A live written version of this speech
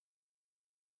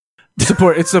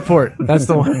Support. It's support. That's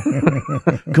the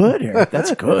one. Good, Eric.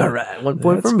 That's good. All right. 1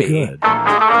 point for me. Good.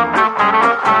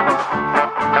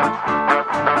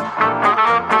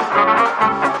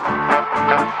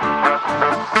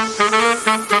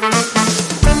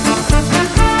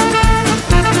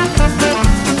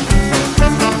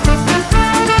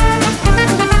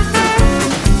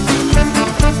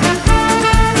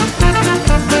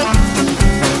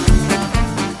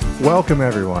 Welcome,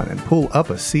 everyone, and pull up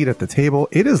a seat at the table.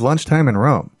 It is lunchtime in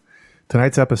Rome.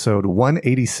 Tonight's episode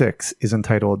 186 is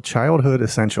entitled Childhood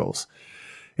Essentials.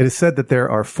 It is said that there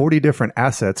are 40 different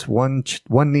assets one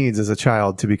needs as a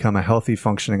child to become a healthy,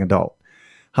 functioning adult.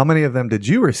 How many of them did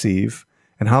you receive,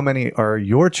 and how many are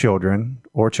your children,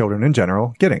 or children in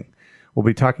general, getting? We'll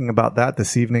be talking about that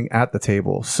this evening at the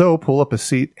table. So pull up a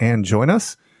seat and join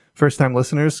us. First-time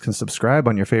listeners can subscribe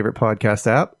on your favorite podcast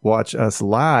app, watch us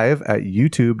live at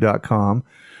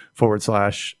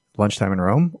youtube.com/Lunchtime in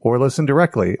Rome, or listen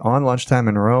directly on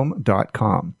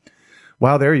lunchtimeinrome.com.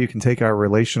 While there, you can take our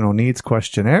relational needs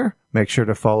questionnaire. Make sure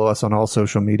to follow us on all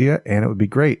social media, and it would be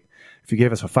great if you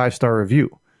gave us a 5-star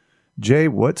review. Jay,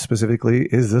 what specifically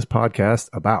is this podcast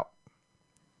about?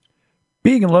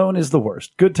 Being alone is the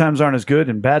worst. Good times aren't as good,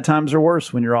 and bad times are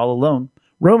worse when you're all alone.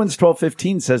 Romans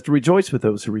 12:15 says to rejoice with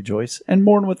those who rejoice and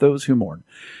mourn with those who mourn.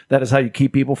 That is how you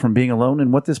keep people from being alone,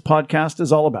 and what this podcast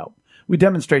is all about. We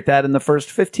demonstrate that in the first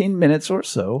 15 minutes or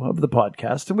so of the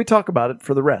podcast, and we talk about it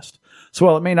for the rest. So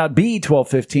while it may not be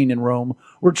 12:15 in Rome,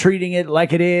 we're treating it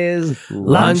like it is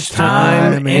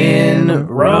Lunchtime in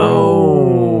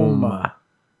Rome.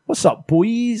 What's up,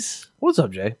 boys? What's up,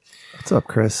 Jay? What's up,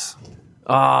 Chris?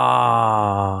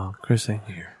 Chris ain't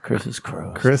here. Chris is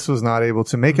cross. Chris was not able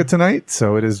to make it tonight,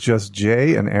 so it is just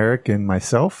Jay and Eric and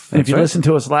myself. And if you listened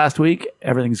to us last week,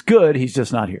 everything's good. He's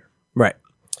just not here. Right.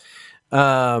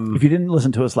 If you didn't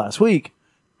listen to us last week,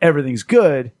 everything's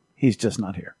good. He's just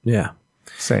not here. Yeah.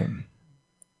 Same.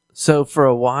 So for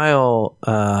a while,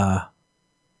 I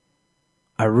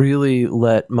really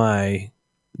let my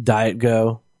diet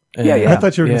go. And, Yeah. I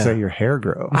thought you were going to say your hair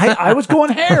grow. I was going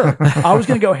hair. I was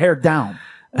going to go hair down.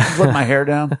 Let my hair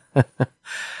down.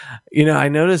 You know, I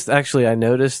noticed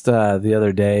the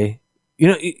other day,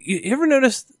 you ever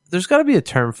notice, there's got to be a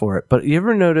term for it, but you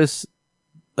ever notice,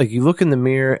 like, you look in the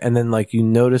mirror and then, like, you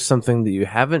notice something that you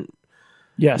haven't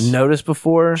noticed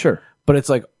before? Sure. But it's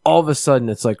like, all of a sudden,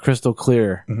 it's like crystal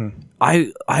clear. Mm-hmm.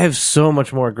 I have so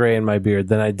much more gray in my beard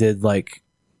than I did, like,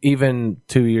 even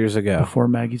 2 years ago. Before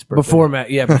Maggie's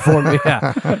birthday.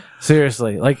 Before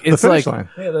Seriously. Like, it's like,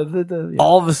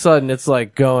 all of a sudden, it's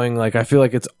like going, like, I feel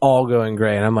like it's all going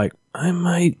gray. And I'm like, I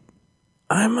might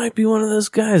be one of those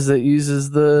guys that uses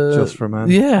the... Just for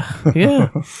men. Yeah.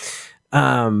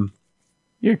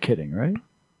 You're kidding, right?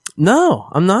 No,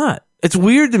 I'm not. It's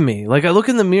weird to me. Like, I look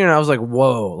in the mirror and I was like,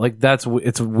 whoa, like,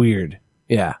 it's weird.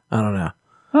 Yeah, I don't know.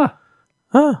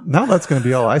 Now that's going to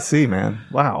be all I see, man.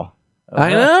 Wow.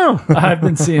 I know. I've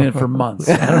been seeing it for months.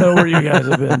 I don't know where you guys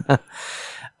have been.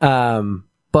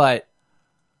 But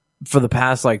for the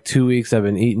past like 2 weeks, I've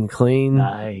been eating clean.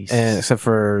 Nice. And except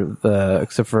for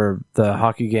the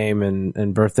hockey game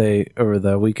and birthday over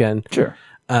the weekend. Sure.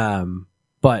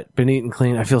 But been eating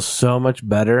clean. I feel so much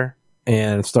better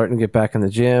and starting to get back in the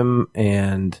gym.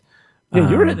 And yeah,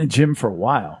 you were in the gym for a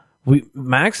while.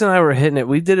 Max and I were hitting it.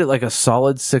 We did it like a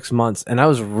solid 6 months, and I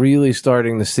was really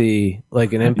starting to see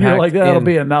like an impact. You're like, that'll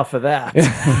be enough of that.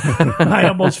 I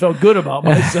almost felt good about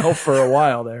myself for a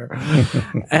while there.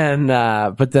 And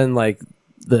but then like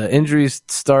the injuries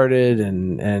started,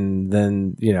 and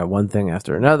then one thing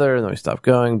after another, and then we stopped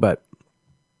going. But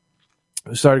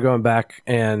we started going back,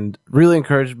 and really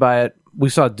encouraged by it. We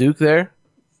saw Duke there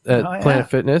at Planet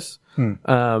Fitness,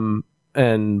 and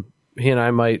he and I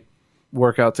might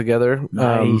work out together.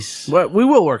 Nice. Well, we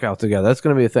will work out together. That's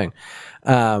going to be a thing,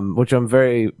 which I'm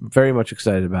very, very much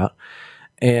excited about.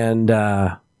 And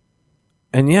yeah,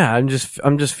 I'm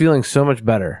just feeling so much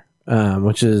better,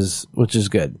 which is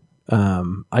good.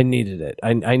 I needed it.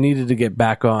 I needed to get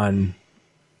back on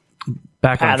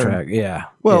track. Yeah.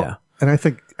 Well, yeah. And I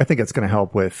think it's going to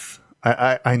help with.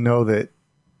 I know that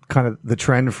kind of the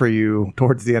trend for you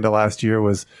towards the end of last year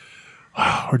was,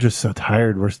 we're just so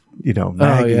tired. We're,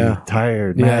 Maggie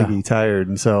tired, Maggie tired.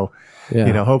 And so,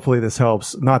 hopefully this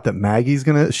helps. Not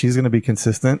that she's going to be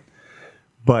consistent,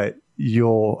 but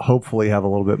you'll hopefully have a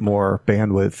little bit more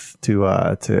bandwidth to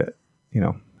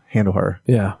handle her.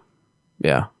 Yeah.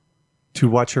 Yeah. To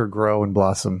watch her grow and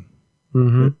blossom.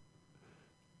 Mm-hmm.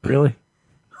 Really?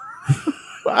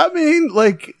 I mean,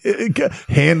 like,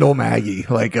 handle Maggie.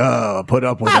 Like, put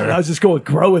up with her. I was just going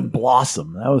grow and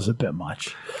blossom. That was a bit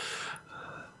much.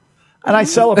 And I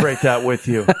celebrate that with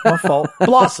you. My fault.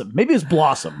 Blossom. Maybe it's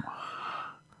Blossom.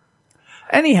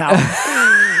 Anyhow,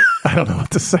 I don't know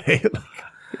what to say.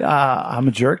 I'm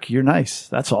a jerk. You're nice.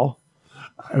 That's all.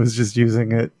 I was just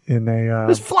using it in a.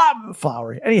 It's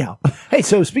flowery. Anyhow, hey,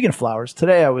 so speaking of flowers,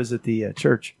 today I was at the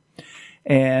church,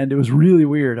 and it was really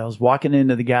weird. I was walking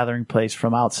into the gathering place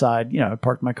from outside. I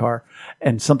parked my car,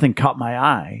 and something caught my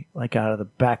eye, like out of the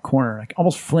back corner. I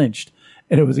almost flinched,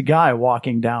 and it was a guy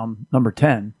walking down number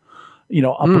 10,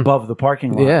 up above the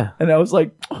parking lot. Yeah. And I was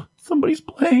like, oh, somebody's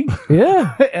playing.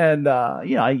 Yeah. And,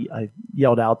 I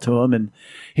yelled out to him, and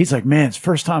he's like, man, it's the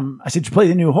first time. I said, you play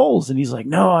the new holes? And he's like,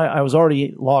 no, I was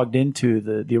already logged into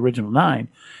the original 9.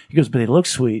 He goes, but they look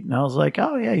sweet. And I was like,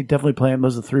 oh, yeah, you definitely play them.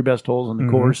 Those are the 3 best holes on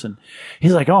the course. And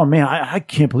he's like, oh, man, I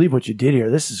can't believe what you did here.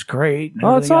 This is great. And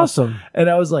Oh, it's everything else. awesome. And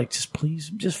I was like,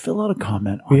 just fill out a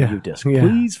comment on Yeah. UDisc. Yeah.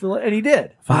 Please fill it. And he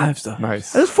did. 5 stars.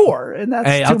 Nice. It was 4, and that's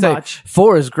Hey, too I'll tell you, much.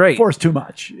 4 is great. 4 is too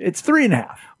much. It's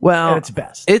 3.5. Well, at its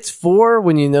best. It's 4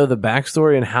 when you know the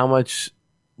backstory and how much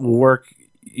work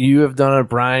you have done on it,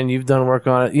 Brian. You've done work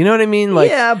on it. You know what I mean? Like,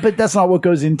 yeah, but that's not what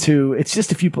goes into. It's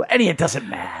just if you play. It doesn't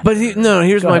matter. but here's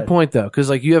Go my ahead. point though, because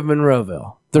like you have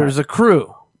Monroeville, there's a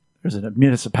crew. There's a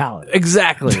municipality,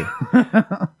 Exactly.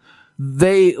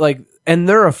 And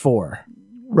they're a 4.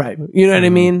 right? You know what I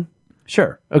mean?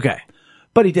 Sure, Okay.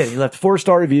 but he did. He left a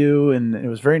 4-star review, and it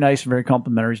was very nice and very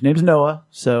complimentary. His name's Noah,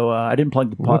 so I didn't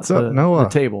plug What's up, Noah? the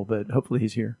table, but hopefully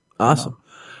he's here. Awesome.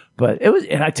 But it was,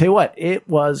 and I tell you what, it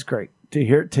was great to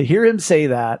hear him say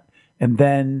that, and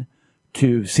then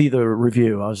to see the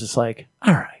review. I was just like,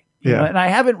 all right, Yeah. And I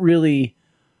haven't really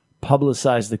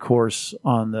publicized the course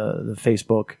on the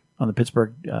Facebook, on the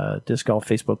Pittsburgh Disc Golf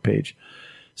Facebook page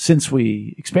since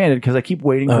we expanded, because I keep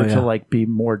waiting for it to like be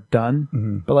more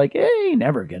done. But like, it ain't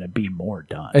never gonna be more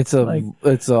done. It's a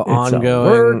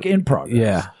ongoing work in progress.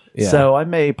 Yeah. Yeah. So I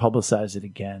may publicize it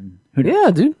again. Who knows?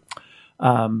 Yeah,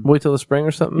 dude. Wait till the spring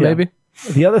or something, Yeah. maybe.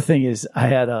 The other thing is, I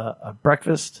had a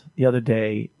breakfast the other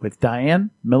day with Diane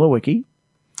Milowicki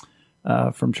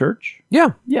from church.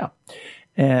 Yeah. Yeah.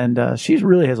 And she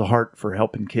really has a heart for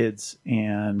helping kids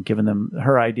and giving them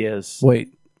her ideas.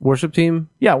 Wait, worship team?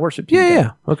 Yeah, worship team.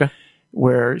 Yeah. Okay.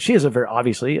 Where she has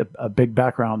obviously a big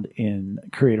background in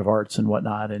creative arts and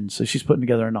whatnot. And so she's putting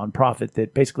together a nonprofit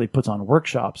that basically puts on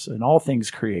workshops and all things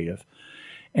creative,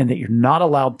 and that you're not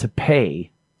allowed to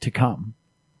pay to come.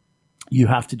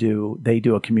 They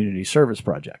do a community service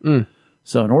project.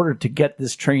 So in order to get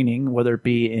this training, whether it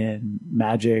be in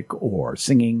magic or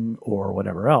singing or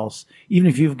whatever else, even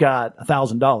if you've got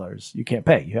 $1,000, you can't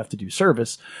pay. You have to do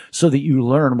service so that you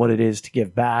learn what it is to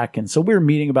give back. And so we were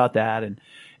meeting about that and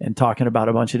talking about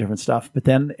a bunch of different stuff. But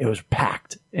then it was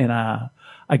packed, and I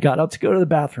got up to go to the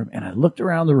bathroom, and I looked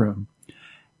around the room,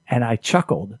 and I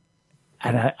chuckled,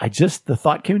 and the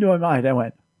thought came to my mind. I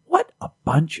went, what a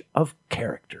bunch of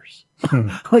characters.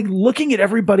 Like looking at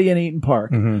everybody in Eaton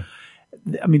Park.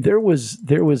 I mean, there was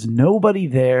nobody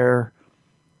there.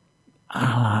 I don't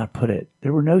know how to put it.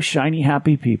 There were no shiny,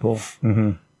 happy people.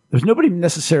 There's nobody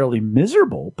necessarily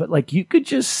miserable, but like you could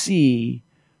just see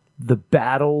the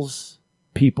battles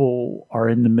people are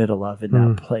in the middle of in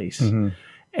that place.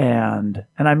 And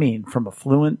I mean, from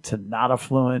affluent to not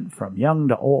affluent, from young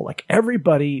to old, like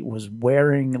everybody was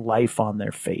wearing life on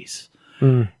their face.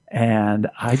 And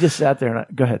I just sat there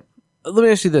and go ahead. Let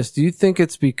me ask you this. Do you think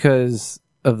it's because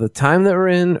of the time that we're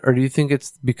in, or do you think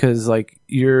it's because like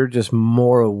you're just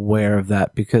more aware of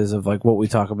that because of like what we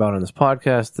talk about on this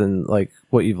podcast and like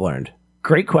what you've learned?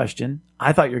 Great question.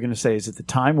 I thought you were going to say, is it the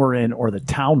time we're in or the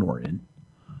town we're in?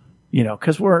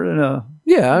 Because we're in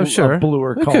I'm sure a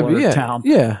bluer It could color be, yeah. town.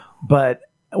 Yeah. But,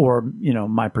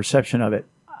 my perception of it,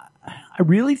 I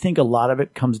really think a lot of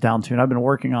it comes down to, and I've been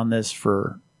working on this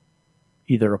for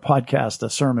either a podcast,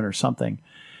 a sermon, or something.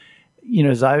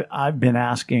 As I've been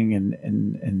asking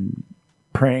and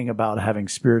praying about having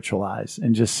spiritual eyes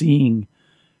and just seeing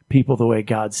people the way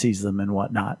God sees them and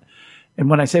whatnot. And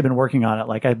when I say I've been working on it,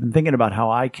 like I've been thinking about how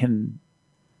I can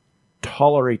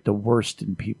tolerate the worst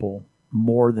in people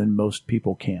more than most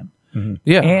people can.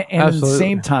 Yeah. And at the absolutely.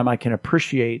 same time, I can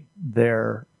appreciate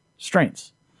their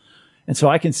strengths. And so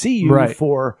I can see you Right.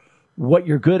 for what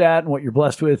you're good at and what you're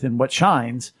blessed with and what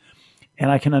shines. And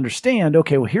I can understand,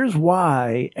 okay, well, here's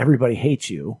why everybody hates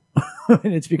you.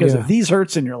 And it's because of these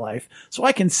hurts in your life. So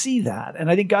I can see that.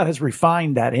 And I think God has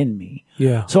refined that in me.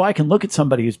 Yeah. So I can look at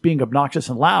somebody who's being obnoxious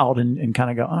and loud and kind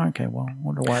of go, oh, okay, well, I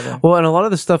wonder why they. Well, and a lot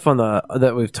of the stuff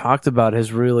that we've talked about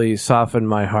has really softened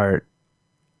my heart.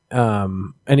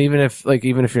 And even if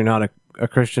you're not a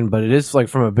Christian, but it is like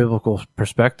from a biblical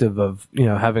perspective of,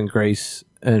 having grace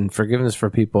and forgiveness for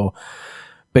people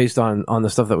based on the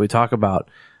stuff that we talk about.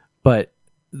 but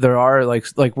there are like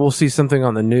we'll see something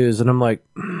on the news and I'm like,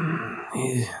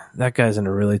 that guy's in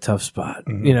a really tough spot,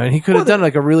 you know, and he could have done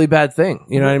like a really bad thing.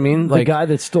 You know what I mean? The Like guy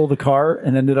that stole the car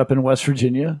and ended up in West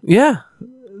Virginia, yeah,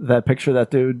 that picture,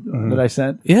 that dude that I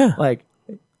sent, yeah. like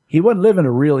he wasn't living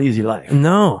a real easy life.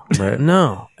 No, Right.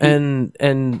 no, and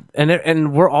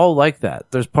we're all like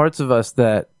that. There's parts of us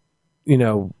that, you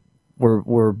know,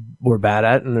 we're bad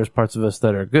at, and there's parts of us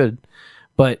that are good.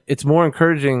 But it's more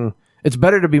encouraging. It's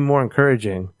better to be more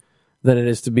encouraging than it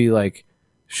is to be like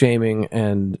shaming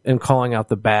and calling out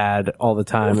the bad all the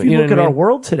time. If you know look what at I our mean?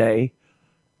 world today,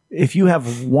 if you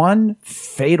have one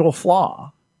fatal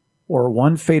flaw or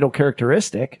one fatal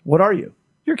characteristic, what are you?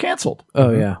 You're canceled.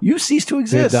 Oh yeah, You cease to you're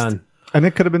exist. done. And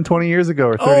it could have been 20 years ago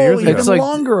or 30 Oh, years ago. even It's like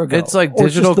longer ago. It's like Or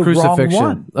it's digital just the wrong crucifixion.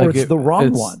 one. Like Or it's the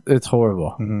wrong one. It's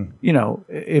horrible. You know,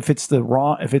 if it's the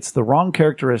wrong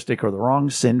characteristic or the wrong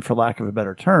sin, for lack of a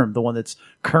better term, the one that's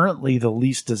currently the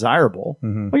least desirable,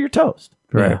 well, you're toast.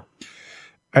 Right.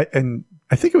 And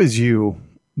I think it was you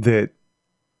that,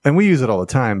 and we use it all the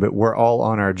time, but we're all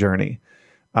on our journey.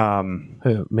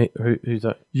 Who's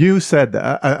that? You said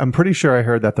that. I'm pretty sure I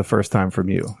heard that the first time from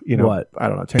you. You know, What? I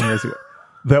don't know, 10 years ago.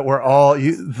 That we're all,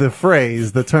 the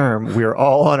phrase, the term, we're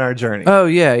all on our journey. Oh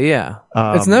yeah, yeah.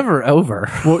 It's never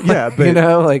over. Well, yeah, but you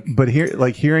know, like but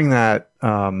hearing that,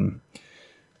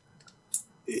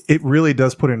 it really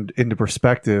does put into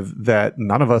perspective that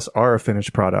none of us are a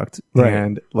finished product, Right.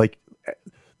 and like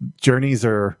journeys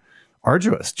are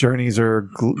arduous. Journeys are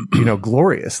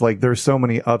glorious. Like there's so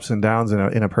many ups and downs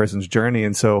in a person's journey,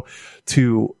 and so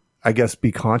to, I guess,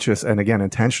 be conscious and again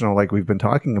intentional, like we've been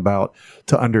talking about,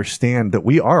 to understand that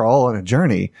we are all on a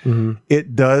journey.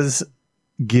 It does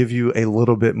give you a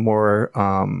little bit more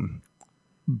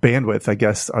bandwidth, I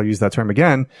guess I'll use that term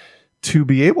again, to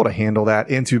be able to handle that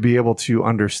and to be able to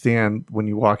understand when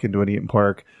you walk into an Eaton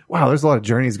Park, wow, there's a lot of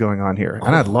journeys going on here.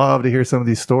 And I'd love to hear some of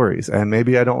these stories. And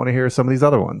maybe I don't want to hear some of these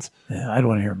other ones. Yeah, I'd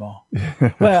want to hear them all.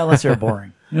 Well, unless they're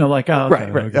boring. You know, like, oh, okay,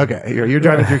 Right. Okay. You're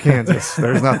driving through Kansas.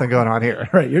 There's nothing going on here.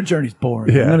 Right, your journey's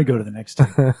boring. Yeah. I'm going to go to the next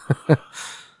one.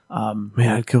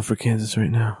 man, I'd kill for Kansas right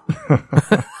now.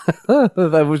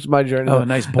 That was my journey. Oh,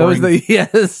 nice That was boring.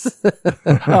 yes.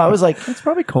 I was like, it's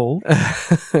probably cold.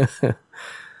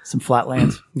 Some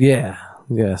flatlands. Yeah.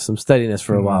 Some steadiness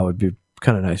for a while would be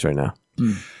kind of nice right now.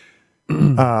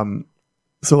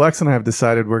 So Lex and I have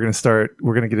decided we're going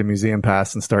to get a museum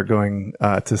pass and start going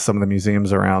to some of the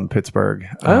museums around Pittsburgh.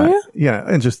 Oh, yeah? Yeah.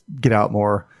 And just get out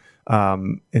more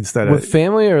instead of With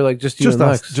family or like just you just and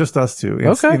us, Lex? just us two.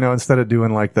 Okay. You know, instead of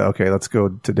doing like let's go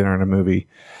to dinner and a movie,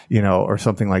 you know, or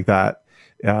something like that.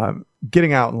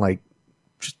 Getting out and like,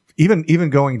 just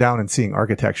even going down and seeing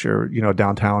architecture, you know,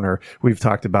 downtown, or we've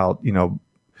talked about, you know,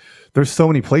 there's so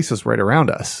many places right around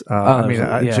us. I mean,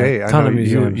 Jay, I ton know of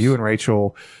museums. you and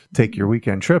Rachel take your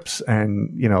weekend trips,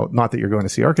 and you know, not that you're going to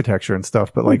see architecture and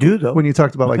stuff, but We like do, though. when you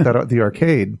talked about like that, the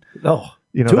arcade, Oh,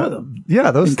 you know, two that- of them.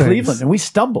 yeah, those In things. Cleveland. And we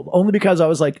stumbled only because I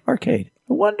was like, arcade.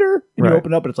 I wonder. And Right. you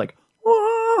open up and it's like,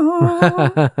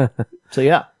 "Wah." So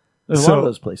yeah, there's a lot of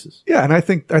those places. Yeah, and I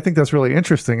think that's really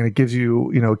interesting, and it gives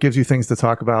you things to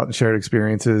talk about and shared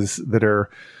experiences that are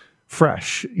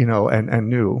fresh, you know, and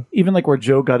new. Even like where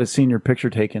Joe got his senior picture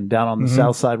taken down on the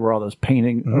south side where all those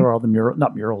painting or all the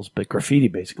not murals, but graffiti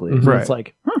basically. is. Right. It's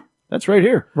like, that's right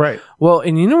here. Right. Well,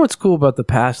 and you know what's cool about the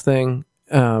pass thing?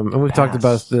 And we've talked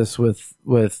about Pass. this with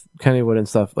Kennywood and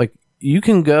stuff. Like you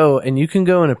can go and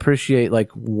appreciate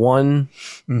like one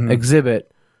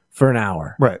exhibit for an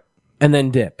hour Right. and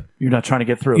then dip. You're not trying to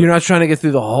get through. You're not trying to get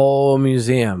through the whole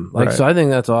museum. Like, Right. so I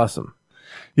think that's awesome.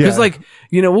 Yeah. Because like,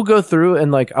 you know, we'll go through and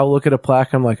like, I'll look at a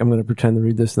plaque. I'm like, I'm going to pretend to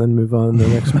read this and then move on the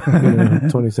next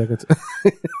 20 seconds.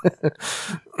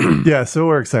 Yeah, so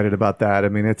we're excited about that. I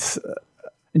mean, it's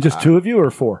And just two of you or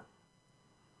four?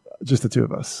 just the two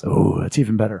of us. Oh, that's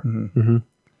even better.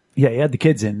 Yeah, you had the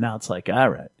kids in. Now it's like, all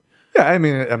right. Yeah, I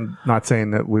mean, I'm not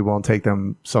saying that we won't take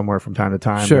them somewhere from time to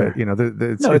time. Sure. But, you know,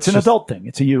 it's No, it's an just- adult thing.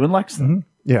 It's a you and Lex thing.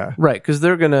 Yeah. Right. Because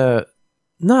they're going to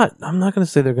I'm not going to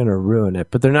say they're going to ruin it,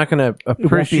 but they're not going to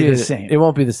appreciate the it. same. It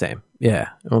won't be the same. Yeah.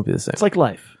 It won't be the same. It's like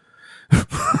life.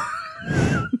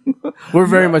 We're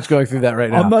very much going through that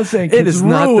right now. I'm not saying it kids is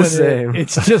not the ruin it. same.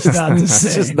 It's just not the It's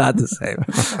same. just not the same.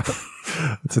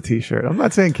 It's a t-shirt. I'm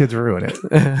not saying kids ruin it.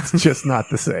 It's just not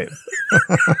the same.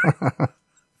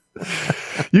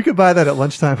 You could buy that at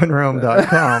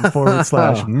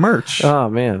lunchtimeinrome.com/merch. Oh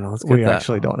man, let's get We that.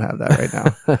 actually don't have that right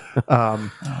now.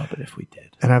 Oh, but if we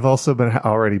did. And I've also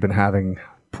already been having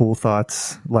pool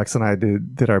thoughts. Lex and I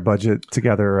did our budget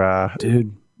together,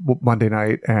 Dude. Monday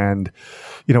night, and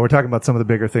you know, we're talking about some of the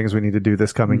bigger things we need to do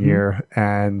this coming year,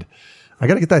 and I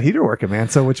got to get that heater working, man.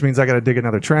 So, which means I got to dig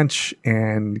another trench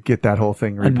and get that whole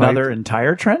thing repiped. Another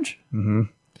entire trench?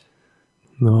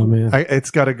 No, man. It's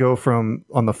got to go from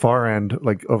on the far end,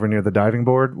 like over near the diving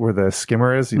board where the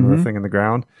skimmer is, you know, the thing in the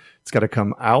ground. It's got to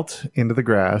come out into the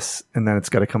grass, and then it's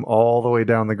got to come all the way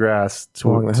down the grass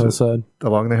Along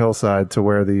the hillside to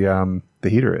where the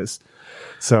heater is.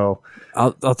 So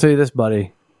I'll tell you this,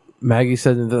 buddy. Maggie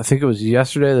said, I think it was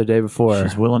yesterday or the day before.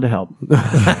 She's willing to help.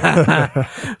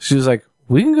 She was like,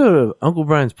 "We can go to Uncle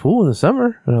Brian's pool in the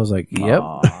summer," and I was like, "Yep."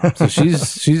 So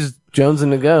she's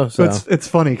jonesing to go. So it's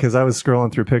funny because I was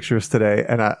scrolling through pictures today,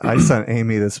 and I sent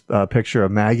Amy this picture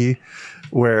of Maggie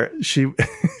where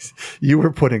you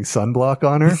were putting sunblock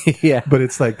on her. Yeah. But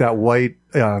it's like that white,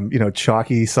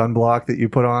 chalky sunblock that you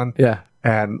put on. Yeah.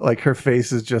 And like her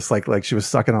face is just like she was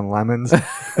sucking on lemons, and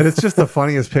it's just the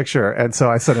funniest picture. And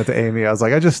so I sent it to Amy. I was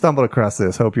like, I just stumbled across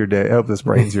this. Hope this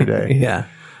brightens your day. Yeah.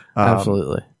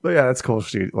 Absolutely. But yeah, that's cool.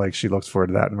 She looks forward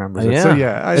to that and remembers it. Yeah. So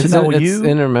yeah, It's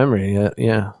in her memory. Yeah.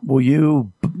 Yeah. Will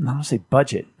you, I don't want to say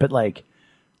budget, but like,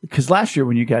 because last year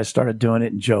when you guys started doing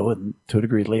it, and Joe and to a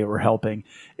degree Leah were helping,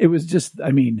 it was just,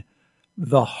 I mean,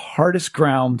 the hardest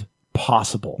ground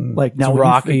possible. Like now, It's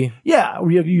rocky. we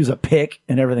have to use a pick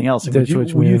and everything else. Like,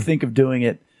 will you think of doing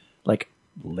it like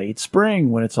late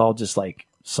spring when it's all just like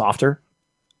softer?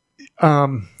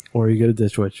 Or you get a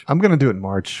ditch witch I'm gonna do it in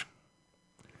March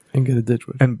and get a ditch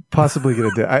witch. and possibly get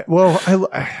a.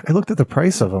 I looked at the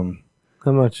price of them.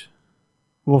 How much?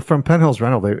 Well, from Penn Hills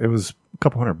Rental, it was a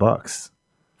couple $100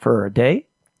 For a day?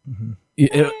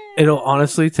 It'll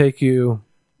honestly take you.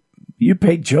 You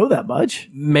paid Joe that much?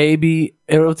 Maybe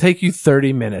it'll take you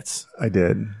 30 minutes. I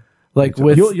did. Like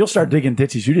with You'll start digging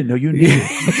ditches you didn't know you needed.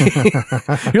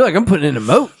 you're like, I'm putting in a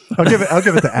moat. I'll give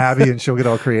it to Abby, and she'll get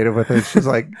all creative with it. She's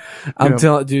like, I'm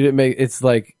telling, dude, it's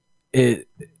like it.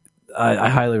 I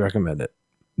highly recommend it.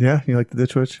 yeah, you like the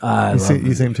Ditch Witch? I you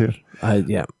love seem to.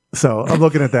 Yeah. So I'm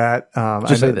looking at that. I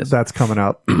Just know like this. that's coming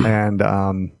up, and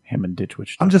Him and Ditch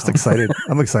Witch. I'm just excited.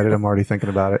 I'm excited. I'm already thinking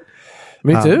about it.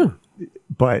 Me too.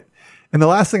 But and the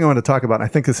last thing I want to talk about, and I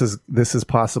think this is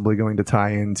possibly going to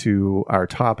tie into our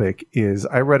topic, is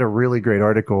I read a really great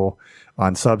article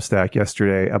on Substack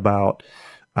yesterday about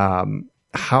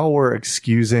how we're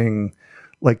excusing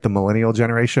like the millennial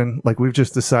generation. Like we've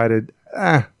just decided,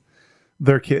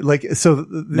 they're kid. Like so.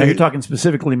 Now you're talking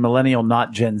specifically millennial,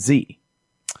 not Gen Z.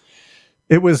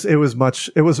 It was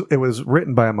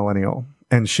written by a millennial,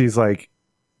 and she's like,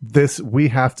 we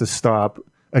have to stop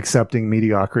accepting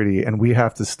mediocrity, and we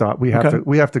have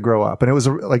to grow up. And it was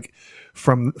like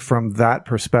from that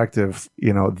perspective,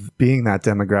 being that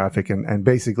demographic and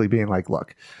basically being like,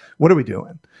 look, what are we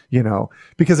doing?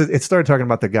 Because it started talking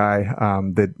about the guy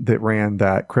that ran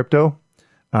that crypto.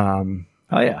 Oh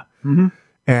yeah. Mm-hmm.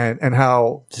 And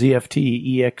how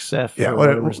ZFT, EXF, or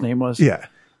whatever his name was. Yeah.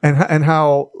 And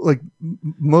how like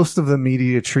most of the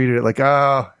media treated it like,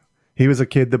 he was a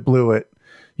kid that blew it,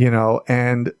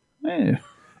 and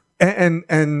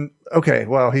okay,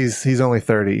 well, he's only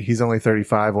 30, he's only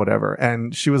 35, whatever.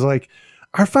 And she was like,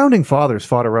 our founding fathers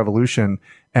fought a revolution,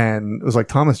 and it was like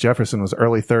Thomas Jefferson was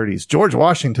early 30s. George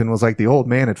Washington was like the old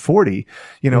man at 40,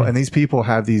 and these people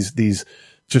have these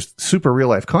just super real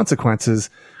life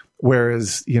consequences.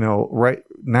 Whereas, right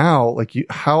now, like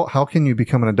how can you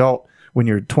become an adult when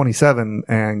you're 27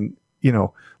 and,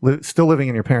 still living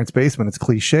in your parents' basement? It's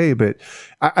cliche, but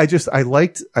I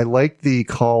liked the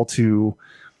call to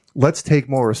let's take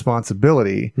more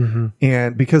responsibility. Mm-hmm.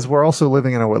 And because we're also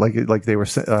living in a way, like they were,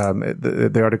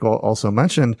 the article also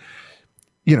mentioned,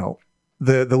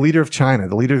 the leader of China,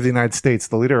 the leader of the United States,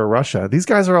 the leader of Russia, these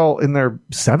guys are all in their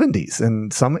 70s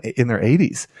and some in their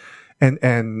 80s.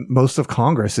 And most of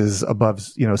Congress is above,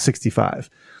 65.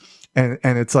 And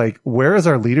it's like, where is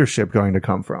our leadership going to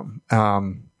come from?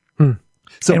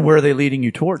 So, and where are they leading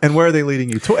you towards? And where are they leading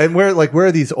you to? And where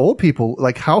are these old people?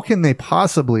 Like, how can they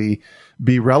possibly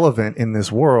be relevant in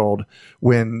this world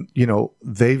when,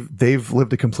 they've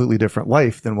lived a completely different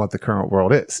life than what the current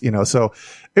world is, So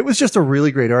it was just a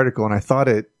really great article. And I thought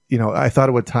it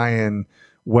would tie in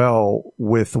well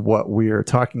with what we're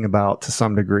talking about to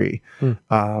some degree.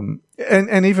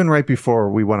 And even right before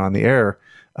we went on the air,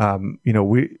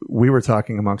 we were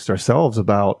talking amongst ourselves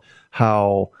about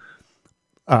how,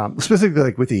 specifically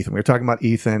like with Ethan, we were talking about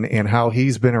Ethan and how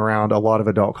he's been around a lot of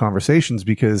adult conversations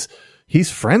because he's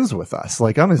friends with us.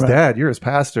 Like I'm his dad, you're his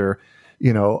pastor,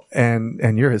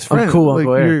 and you're his friend. I'm cool,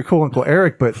 Uncle Eric. You're your cool Uncle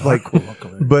Eric, but like,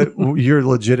 but you're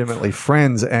legitimately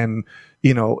friends. And,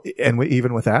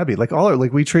 even with Abby, like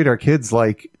we treat our kids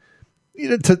like,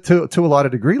 to a lot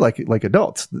of degree, like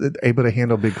adults, able to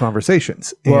handle big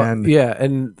conversations. Well,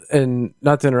 and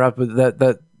not to interrupt,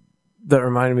 but that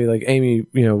reminded me, like Amy,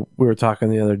 you know, we were talking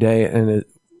the other day, and it,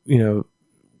 you know,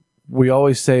 we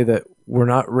always say that we're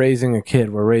not raising a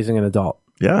kid, we're raising an adult.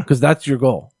 Yeah. Because that's your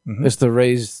goal, is to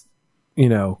raise, you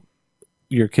know,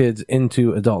 your kids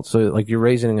into adults. So like you're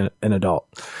raising an adult,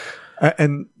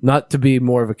 And not to be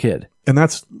more of a kid. And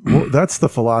that's the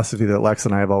philosophy that Lex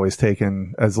and I have always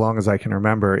taken as long as I can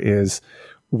remember is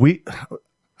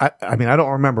I mean, I don't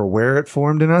remember where it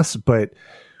formed in us, but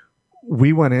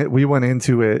we went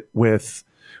into it with,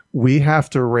 we have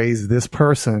to raise this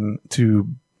person to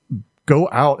go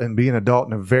out and be an adult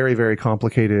in a very, very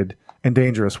complicated and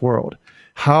dangerous world.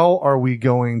 How are we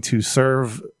going to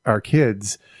serve our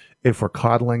kids if we're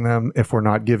coddling them, if we're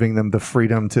not giving them the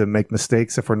freedom to make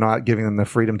mistakes, if we're not giving them the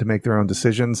freedom to make their own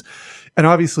decisions? And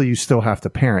obviously you still have to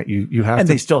parent. You have And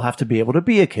to, they still have to be able to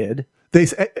be a kid. they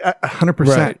 100%.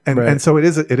 Right, and right. and so it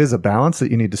is a balance that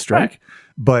you need to strike,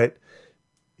 but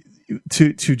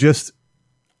to just,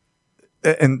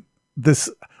 and this,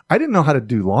 I didn't know how to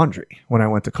do laundry when I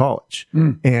went to college.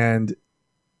 And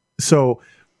so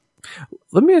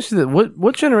Let me ask you that.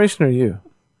 What generation are you?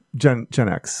 Gen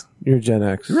X. You're Gen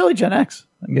X. Really, Gen X.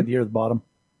 I get the year at the bottom.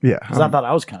 Yeah. Because I thought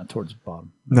I was kind of towards the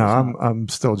bottom. No, I'm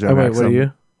still Gen Oh, wait, X. what are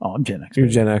you? Oh, I'm Gen X. You're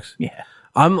baby. Gen X. Yeah.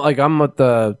 I'm with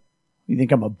the. You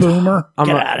think I'm a boomer? Get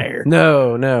out of here.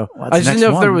 No. Well, I that's just the didn't know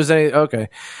next if there one. was any. Okay,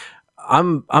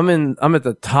 I'm at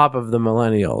the top of the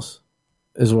millennials,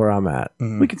 is where I'm at.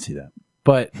 We can see that.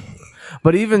 But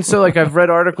even so, like I've read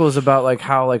articles about like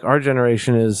how like our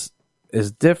generation is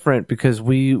different because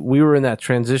we were in that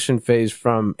transition phase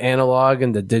from analog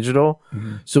into digital.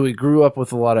 So we grew up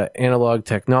with a lot of analog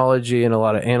technology and a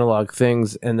lot of analog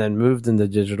things, and then moved into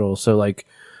digital. So like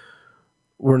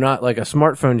we're not like a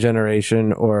smartphone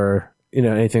generation or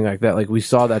anything like that. Like we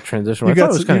saw that transition. You I thought got,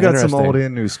 it was you kind of got some interesting. old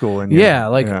and new school in you. Yeah,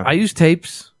 like I used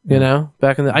tapes.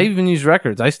 Back in I even used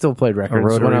records. I still played records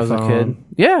when rotary I was a kid. phone.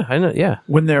 Yeah, I know. Yeah,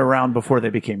 When they're around before they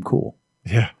became cool.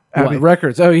 Yeah. What,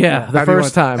 records. Oh yeah, the Abby first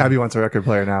wants, time. Abby wants a record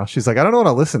player now. She's like, I don't know what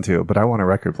to listen to, but I want a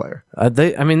record player.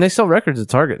 They sell records at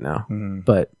Target now.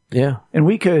 But yeah,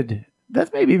 And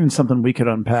that's maybe even something we could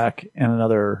unpack in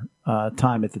another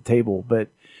time at the table. But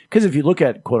because if you look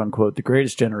at quote unquote the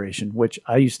greatest generation, which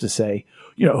I used to say,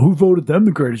 who voted them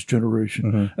the greatest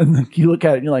generation? And then you look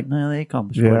at it and you're like, no, they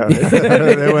accomplished Yeah.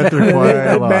 what They went through quite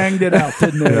they a lot. banged it out,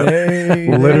 didn't they?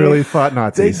 Literally fought They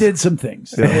Nazis. did some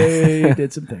things. They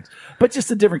did some things. But just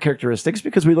the different characteristics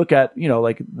because we look at,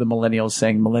 like the millennials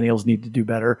saying millennials need to do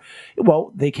better.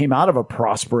 Well, they came out of a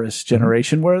prosperous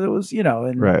generation where there was,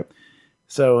 and Right.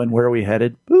 so, and where are we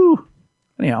headed? Ooh.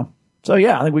 Anyhow. So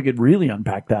yeah, I think we could really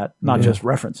unpack that, not just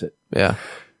reference it. yeah.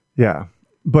 Yeah.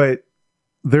 But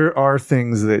there are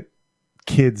things that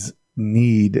kids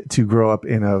need to grow up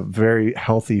in a very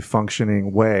healthy,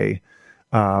 functioning way,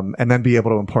 and then be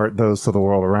able to impart those to the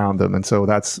world around them. And so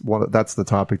that's the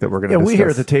topic that we're going to discuss. We here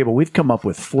at the table, we've come up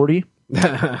with 40.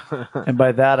 And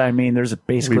by that, I mean, there's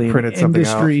basically an printed something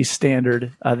industry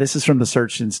standard. This is from the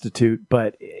Search Institute,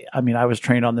 but I mean, I was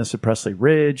trained on this at Presley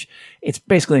Ridge. It's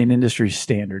basically an industry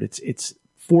standard. It's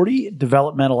 40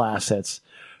 developmental assets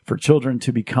for children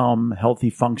to become healthy,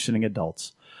 functioning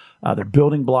adults. They're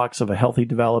building blocks of a healthy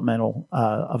developmental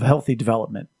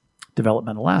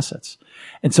assets.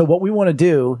 And so what we want to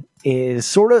do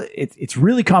is it's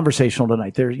really conversational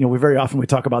tonight. There, we very often we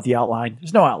talk about the outline.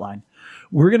 There's no outline.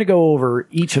 We're going to go over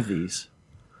each of these.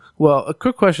 Well, a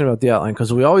quick question about the outline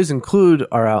because we always include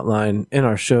our outline in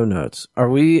our show notes. Are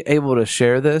we able to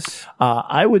share this?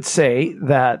 I would say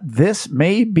that this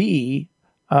may be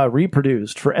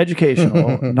reproduced for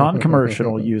educational,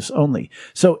 non-commercial use only.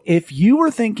 So if you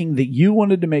were thinking that you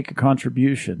wanted to make a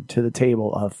contribution to the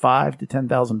table of $5,000 to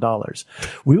 $10,000,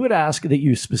 we would ask that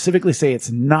you specifically say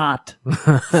it's not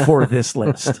for this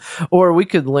list. Or we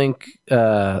could link,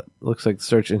 looks like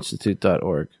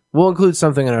searchinstitute.org. We'll include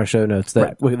something in our show notes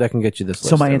that that can get you this list.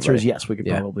 So my answer is everybody. yes. We could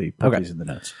Yeah. probably put these in the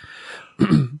notes.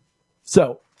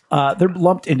 So they're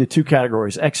lumped into two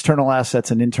categories, external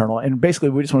assets and internal. And basically,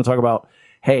 we just want to talk about,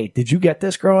 hey, did you get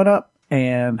this growing up?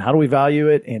 And how do we value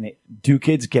it? And do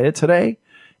kids get it today?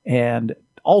 And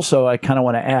also, I kind of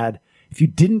want to add, if you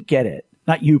didn't get it,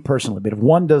 not you personally, but if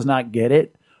one does not get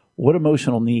it, what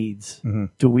emotional needs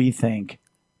do we think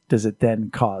does it then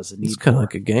cause a need It's kind of for?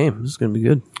 like a game. This is going to be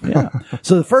good. Yeah.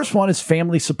 So the first one is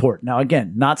family support. Now,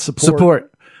 again, not support.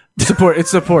 Support.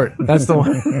 It's support. That's the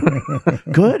one.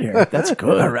 Good, Eric. That's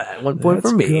good. All right. 1 point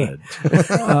for me. Good.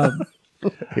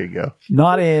 Here you go.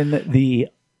 Not in the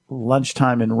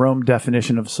lunchtime in Rome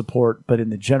definition of support, but in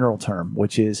the general term,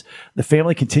 which is the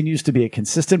family continues to be a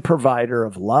consistent provider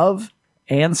of love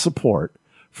and support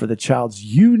for the child's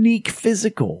unique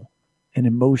physical and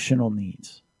emotional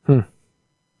needs.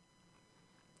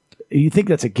 You think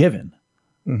that's a given.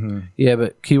 Yeah,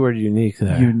 but keyword unique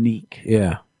there. Unique.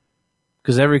 Yeah.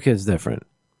 Because every kid's different.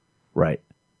 Right.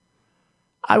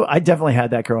 I definitely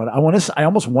had that growing up. I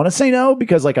almost want to say no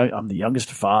because like I'm the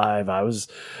youngest of 5. I was,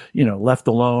 left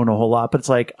alone a whole lot, but it's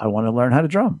like, I want to learn how to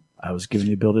drum. I was given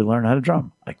the ability to learn how to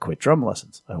drum. I quit drum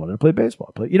lessons. I wanted to play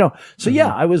baseball. So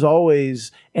yeah, I was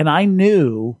always, and I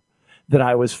knew that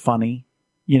I was funny.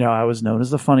 I was known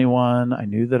as the funny one. I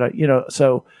knew that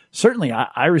so certainly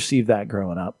I received that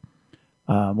growing up.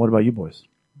 What about you boys?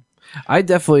 I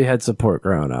definitely had support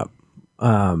growing up.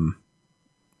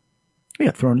 Yeah,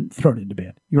 thrown into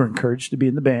band. You were encouraged to be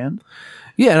in the band.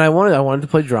 Yeah, and I wanted to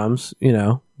play drums,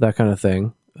 that kind of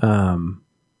thing.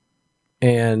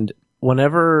 And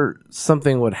whenever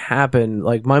something would happen,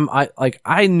 like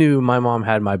I knew my mom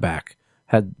had my back,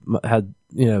 had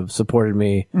supported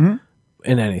me in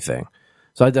anything.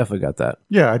 So I definitely got that.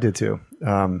 Yeah, I did too.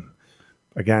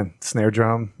 Again, snare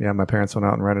drum. Yeah, my parents went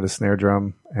out and rented a snare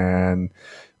drum, and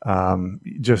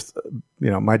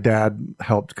my dad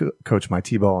helped coach my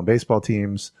t-ball and baseball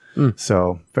teams.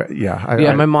 So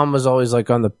yeah, my mom was always like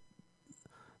on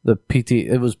the PT.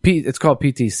 It's called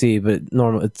PTC, but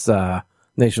normal it's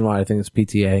nationwide. I think it's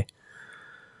PTA.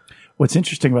 What's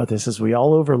interesting about this is we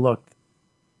all overlooked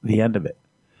the end of it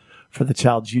for the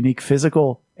child's unique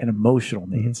physical and emotional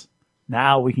needs.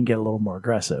 Now we can get a little more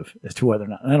aggressive as to whether or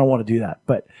not, and I don't want to do that,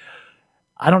 but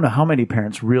I don't know how many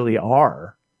parents really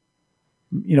are.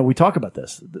 We talk about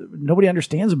this. Nobody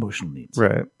understands emotional needs.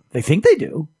 Right. They think they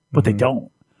do, but they don't.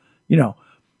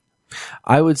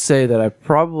 I would say that I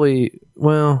probably,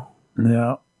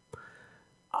 No.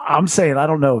 I'm saying I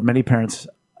don't know of many parents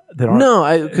that aren't.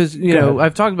 No, because,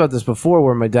 I've talked about this before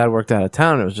where my dad worked out of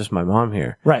town. It was just my mom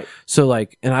here. Right. So,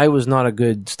 and I was not a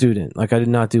good student. I did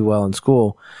not do well in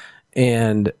school.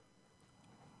 And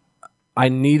I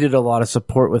needed a lot of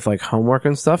support with, homework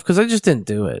and stuff because I just didn't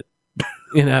do it.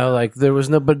 There was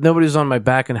but nobody was on my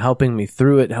back and helping me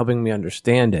through it, helping me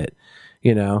understand it,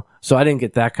 So I didn't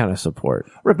get that kind of support.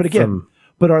 Right. But again,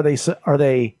 are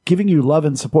they giving you love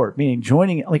and support? Meaning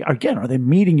joining, are they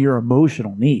meeting your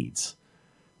emotional needs?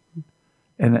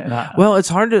 Well, it's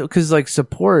hard to, because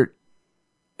support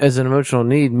as an emotional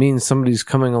need means somebody's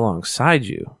coming alongside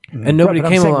you, and nobody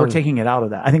came along. We're taking it out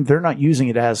of that. I think they're not using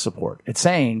it as support. It's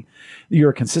saying you're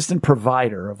a consistent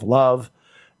provider of love,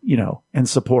 and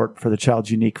support for the child's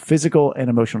unique physical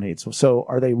and emotional needs. So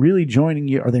are they really joining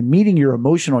you? Are they meeting your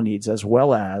emotional needs as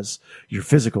well as your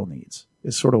physical needs?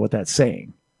 Is sort of what that's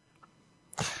saying.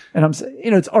 And I'm saying,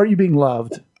 it's, are you being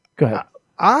loved? Go ahead.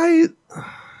 I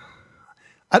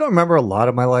don't remember a lot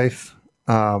of my life.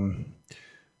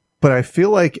 But I feel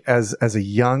like as a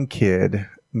young kid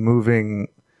moving,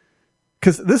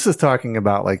 because this is talking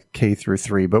about K through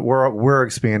 3, but we're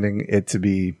expanding it to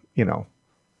be,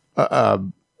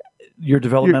 your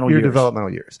developmental your years. developmental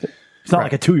years. It's not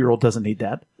like a 2-year-old doesn't need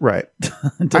that. Right.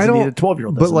 It doesn't need a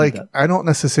 12-year-old. But need that. I don't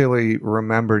necessarily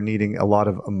remember needing a lot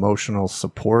of emotional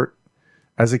support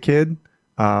as a kid.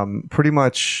 Pretty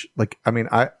much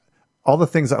all the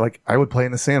things that I would play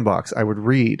in the sandbox, I would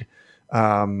read.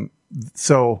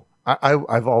 So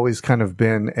I've always kind of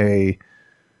been a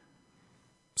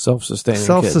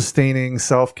self-sustaining,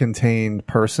 self-contained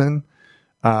person.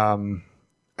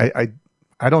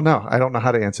 I don't know. I don't know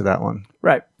how to answer that one.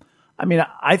 Right. I mean,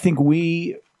 I think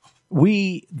we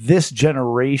this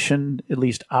generation, at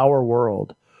least our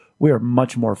world, we are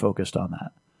much more focused on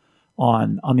that,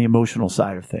 on the emotional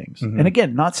side of things. And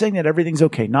again, not saying that everything's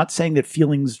okay, not saying that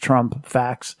feelings trump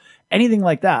facts, anything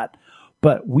like that.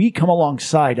 But we come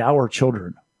alongside our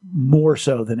children more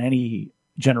so than any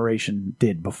generation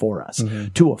did before us,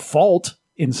 to a fault.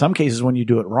 In some cases, when you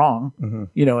do it wrong,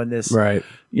 in this,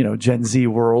 Gen Z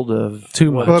world of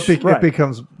too much. Well, it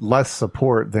becomes less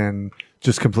support than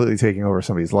just completely taking over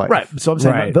somebody's life. Right. So I'm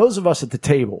saying those of us at the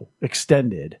table,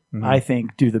 extended, I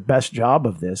think, do the best job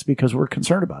of this because we're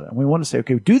concerned about it. And we want to say,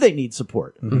 okay, do they need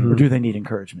support or do they need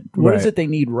encouragement? What is it they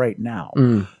need right now?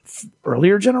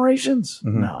 Earlier generations?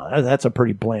 No, that's a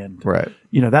pretty bland. Right.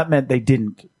 That meant they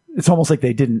didn't, it's almost like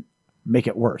they didn't make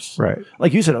it worse. Right.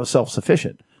 Like you said, I was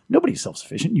self-sufficient. Nobody's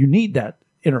self-sufficient. You need that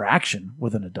interaction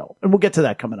with an adult. And we'll get to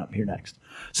that coming up here next.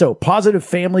 So positive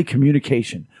family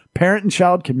communication. Parent and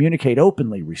child communicate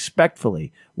openly,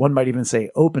 respectfully. One might even say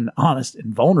open, honest,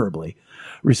 and vulnerably.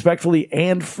 Respectfully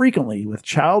and frequently, with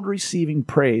child receiving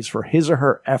praise for his or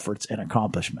her efforts and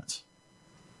accomplishments.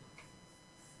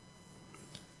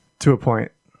 To a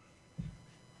point.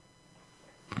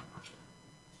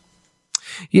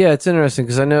 Yeah, it's interesting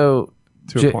because I know,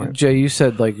 To a point. Jay, you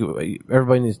said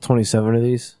everybody needs 27 of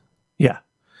these. Yeah.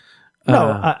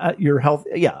 No, your health.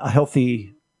 Yeah, a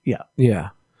healthy. Yeah. Yeah.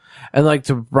 And like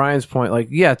to Brian's point, like,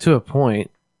 yeah, to a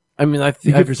point. I mean,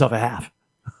 You give yourself a half.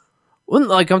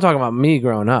 like I'm talking about me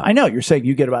growing up. I know you're saying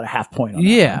you get about a half point on that.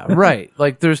 Yeah, right.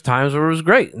 Like there's times where it was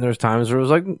great, and there's times where it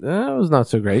was like, it was not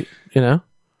so great, you know?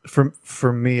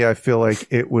 For me, I feel like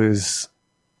it was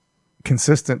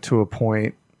consistent to a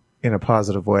point in a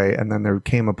positive way, and then there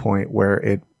came a point where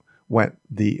it went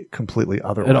the completely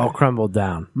other way. It all crumbled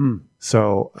down.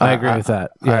 So I agree with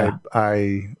that. Yeah.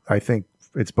 I think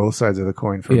it's both sides of the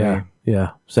coin for Yeah. me.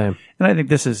 Yeah. Same. And I think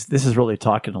this is really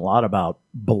talking a lot about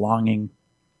belonging,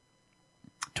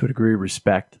 to a degree,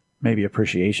 respect, maybe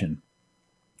appreciation.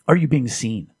 Are you being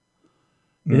seen?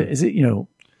 Is it,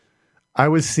 I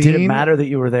was seen. did it matter that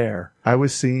you were there? I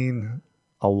was seen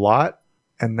a lot,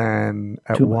 and then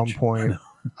at Too one much. point,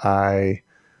 I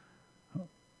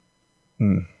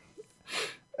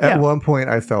Yeah. one point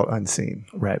I felt unseen.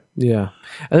 Right. Yeah.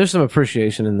 And there's some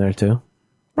appreciation in there too.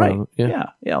 Right. Yeah.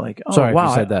 Yeah. Like, oh, Sorry if wow,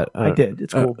 you said that. I did.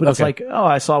 It's cool. But it's okay. like, oh,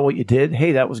 I saw what you did.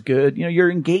 Hey, that was good.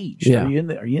 You're engaged. Yeah.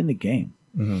 Are you in the game?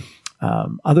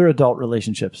 Other adult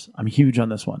relationships. I'm huge on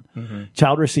this one.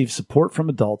 Child receives support from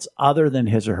adults other than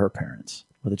his or her parents,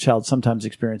 with the child sometimes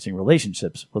experiencing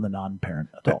relationships with a non-parent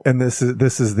adult. And this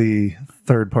is the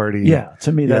third party. Yeah.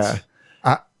 To me, that's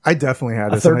I definitely had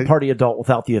a this. and third party adult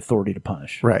without the authority to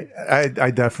punish. Right. I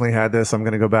definitely had this. I'm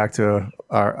going to go back to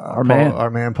our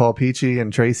man Paul Peachy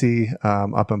and Tracy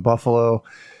up in Buffalo.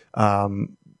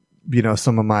 Some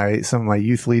of my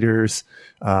youth leaders.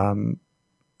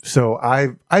 So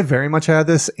I very much had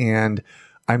this, and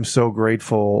I'm so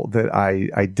grateful that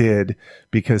I did,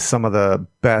 because some of the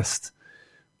best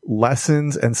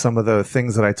lessons and some of the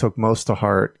things that I took most to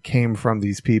heart came from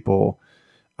these people.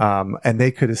 And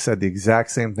they could have said the exact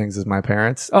same things as my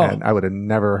parents, and I would have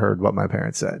never heard what my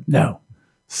parents said. No.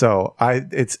 So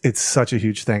it's such a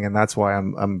huge thing, and that's why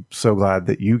I'm so glad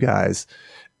that you guys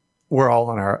were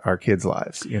all in our kids'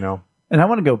 lives, And I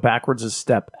want to go backwards a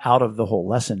step out of the whole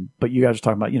lesson, but you guys are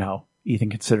talking about, Ethan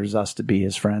considers us to be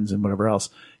his friends and whatever else.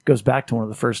 It goes back to one of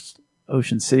the first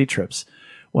Ocean City trips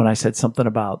when I said something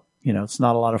about, it's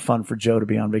not a lot of fun for Joe to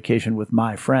be on vacation with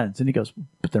my friends. And he goes,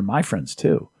 but they're my friends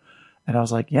too. And I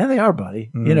was like, yeah, they are, buddy.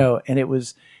 And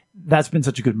that's been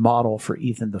such a good model for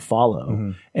Ethan to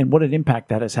follow, and what an impact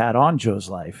that has had on Joe's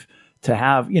life to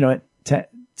have,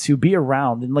 to be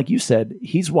around. And like you said,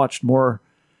 he's watched more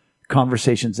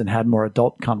conversations and had more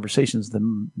adult conversations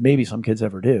than maybe some kids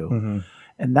ever do.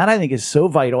 And that I think is so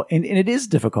vital. And it is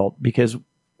difficult because,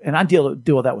 and I deal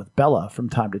with that with Bella from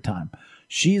time to time.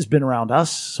 She's been around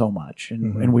us so much,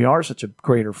 and we are such a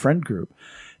greater friend group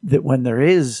that when there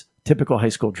is typical high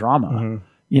school drama,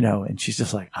 and she's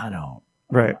just like, I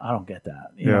don't get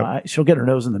that. She'll get her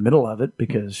nose in the middle of it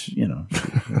because,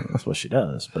 that's what she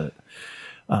does. But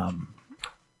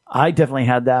I definitely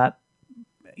had that,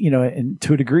 and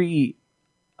to a degree,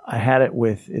 I had it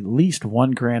with at least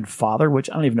one grandfather, which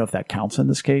I don't even know if that counts in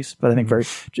this case, but I think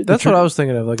That's what I was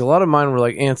thinking of. Like a lot of mine were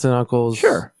like aunts and uncles.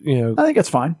 Sure. I think that's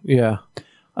fine. Yeah.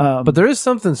 But there is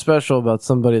something special about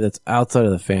somebody that's outside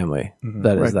of the family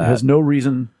that is that. Has no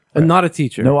reason. And not a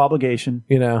teacher. No obligation.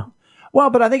 Well,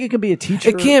 but I think it can be a teacher.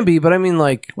 It can be, but I mean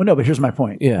like... Well, no, but here's my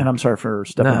point. Yeah. And I'm sorry for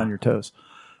stepping on your toes.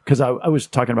 Because I was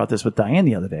talking about this with Diane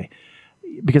the other day.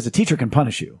 Because a teacher can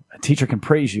punish you. A teacher can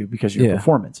praise you because of your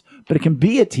performance. But it can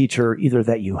be a teacher either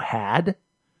that you had,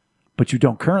 but you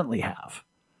don't currently have.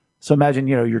 So imagine,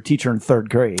 your teacher in third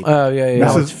grade. Oh, yeah.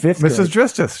 Now it's fifth grade. Mrs.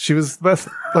 Dristis. She was the best.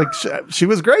 Like she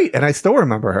was great, and I still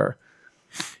remember her.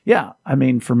 Yeah. I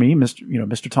mean, for me,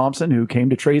 Mr. Thompson, who came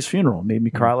to Trey's funeral, made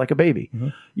me cry like a baby.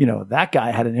 That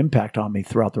guy had an impact on me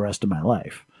throughout the rest of my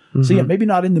life. So yeah, maybe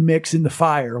not in the mix, in the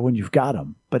fire when you've got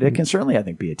him, but it can certainly, I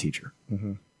think, be a teacher.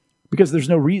 Because there's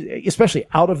no reason, especially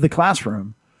out of the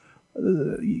classroom,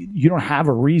 you don't have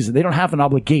a reason. They don't have an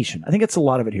obligation. I think that's a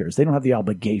lot of it here is they don't have the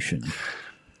obligation.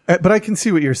 But I can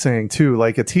see what you're saying too.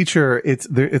 Like a teacher,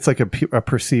 it's like a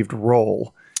perceived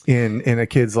role in a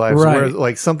kid's life. Right. Where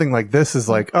like something like this is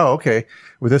like, oh, okay,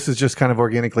 well, this has just kind of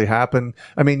organically happened.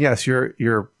 I mean, yes,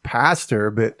 you're pastor,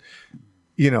 but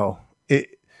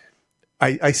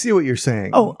I see what you're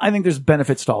saying. Oh, I think there's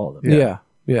benefits to all of them.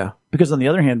 Yeah. Because on the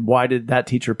other hand, why did that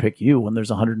teacher pick you when there's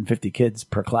 150 kids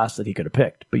per class that he could have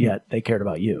picked, but yet they cared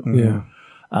about you?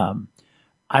 Yeah.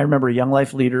 I remember a Young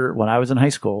Life leader when I was in high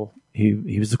school.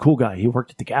 He was the cool guy. He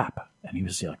worked at the Gap, and he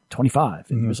was like 25.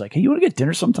 And he was like, hey, you want to get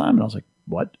dinner sometime? And I was like,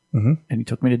 what? And he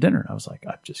took me to dinner. And I was like,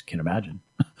 I just can't imagine.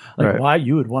 Why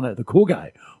you would want to, the cool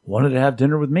guy wanted to have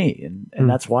dinner with me. And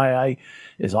that's why I,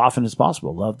 as often as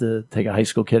possible, love to take a high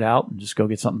school kid out and just go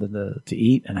get something to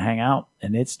eat and hang out.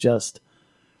 And it's just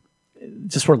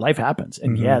where life happens.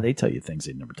 And yeah, they tell you things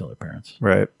they'd never tell their parents.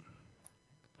 Right.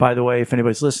 By the way, if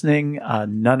anybody's listening,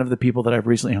 none of the people that I've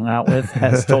recently hung out with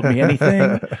has told me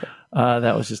anything.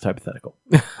 That was just hypothetical.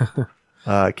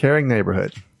 Caring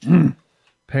neighborhood.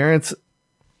 Parents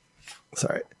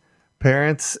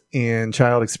and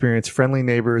child experience friendly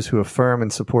neighbors who affirm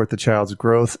and support the child's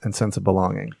growth and sense of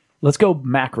belonging. Let's go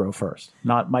macro first,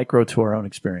 not micro to our own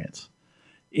experience.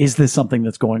 Is this something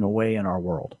that's going away in our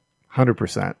world?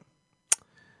 100%.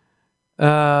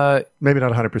 Maybe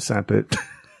not 100%, but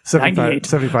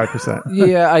 75%.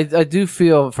 Yeah, I do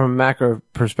feel from a macro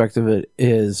perspective it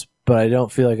is, but I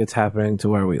don't feel like it's happening to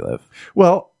where we live.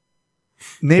 Well,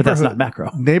 But that's not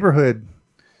macro. Neighborhood.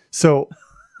 So,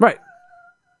 Right.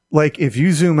 like if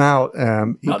you zoom out,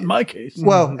 Not in my case.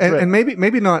 well, and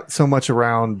maybe not so much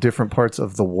around different parts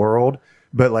of the world,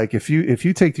 but like if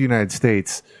you take the United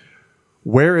States,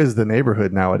 where is the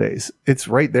neighborhood nowadays? It's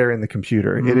right there in the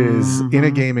computer. It is in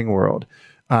a gaming world,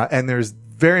 and there's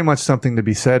very much something to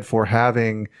be said for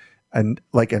having an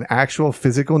actual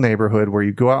physical neighborhood where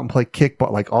you go out and play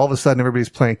kickball. Like all of a sudden everybody's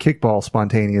playing kickball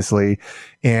spontaneously,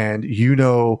 and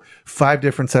 5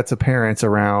 different sets of parents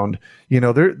around.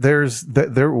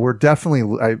 We're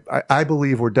definitely, I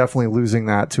believe we're definitely losing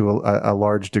that to a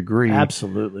large degree.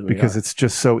 Absolutely. Because it's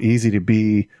just so easy to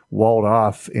be walled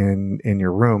off in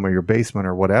your room or your basement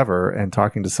or whatever and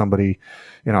talking to somebody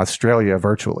in Australia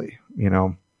virtually,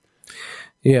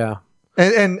 Yeah.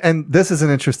 And this is an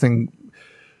interesting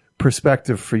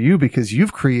perspective for you because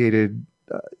you've created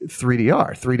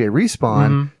 3DR, 3-day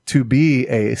respawn, to be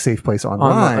a safe place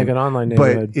online. Like an online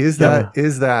neighborhood. But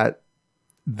is that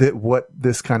what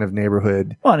this kind of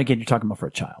neighborhood? Well, and again, you're talking about for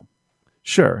a child.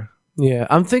 Sure. Yeah,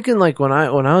 I'm thinking like when I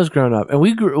was growing up, and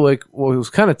we grew it was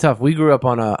kind of tough. We grew up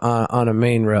on a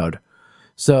main road,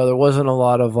 so there wasn't a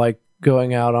lot of like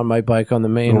going out on my bike on the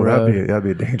main road. That'd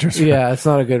be a dangerous road. Yeah, it's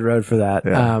not a good road for that.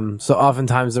 Yeah. So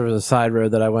oftentimes there was a side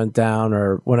road that I went down,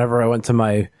 or whenever I went to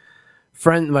my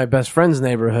best friend's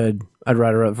neighborhood, I'd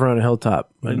ride around Verona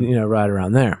Hilltop, ride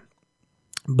around there.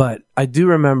 But I do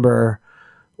remember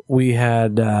we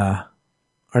had our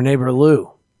neighbor Lou,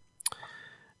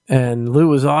 and Lou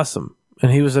was awesome,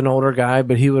 and he was an older guy,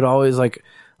 but he would always like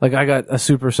I got a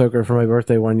super soaker for my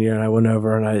birthday one year, and I went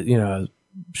over and I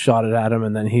shot it at him,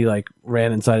 and then he like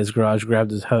ran inside his garage,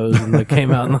 grabbed his hose, and like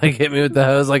came out and like hit me with the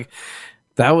hose. Like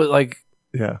that was like,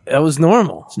 yeah, that was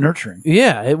normal. It's nurturing.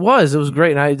 Yeah, it was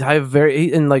great. And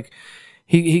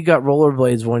he got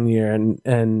rollerblades one year,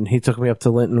 and he took me up to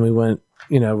Linton. We went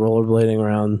rollerblading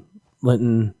around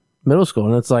Linton Middle School,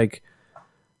 and it's like,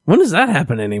 when does that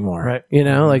happen anymore? Right.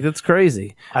 Like that's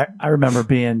crazy. I remember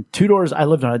being 2 doors. I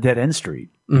lived on a dead end street,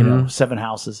 7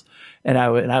 houses. And I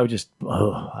would just,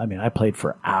 I played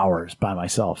for hours by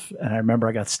myself. And I remember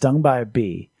I got stung by a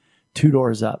bee 2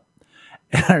 doors up.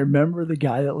 And I remember the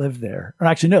guy that lived there, or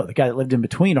actually, no, the guy that lived in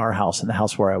between our house and the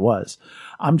house where I was.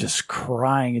 I'm just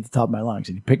crying at the top of my lungs.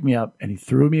 And he picked me up and he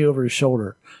threw me over his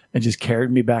shoulder and just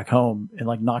carried me back home and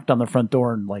like knocked on the front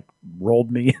door and like rolled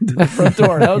me into the front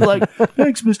door. And I was like,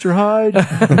 thanks, Mr. Hyde.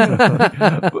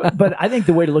 But I think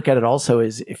the way to look at it also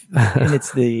is and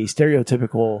it's the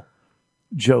stereotypical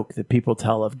joke that people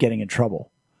tell of getting in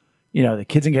trouble. The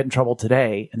kids can get in trouble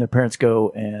today and their parents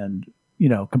go and,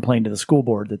 complain to the school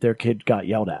board that their kid got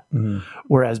yelled at.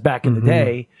 Whereas back in the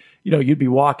day, you'd be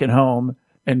walking home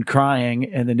and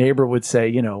crying and the neighbor would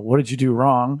say, what did you do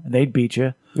wrong? And they'd beat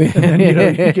you. And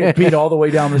then, you'd get beat all the way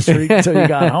down the street until you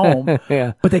got home.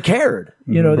 Yeah. But they cared,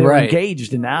 they were Right.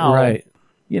 engaged. And now, Right.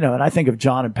 and I think of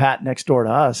John and Pat next door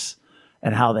to us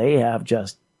and how they have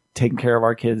just taken care of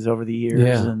our kids over the years.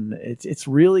 Yeah. And it's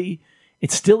really,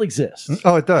 it still exists.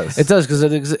 Oh, it does. It does, because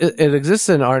it exists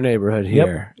in our neighborhood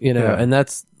here, Yeah. and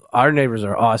that's, our neighbors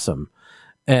are awesome,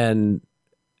 and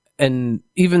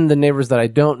even the neighbors that I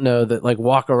don't know that like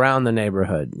walk around the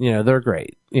neighborhood, they're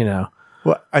great, Well,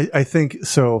 I think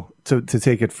so. To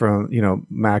take it from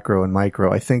macro and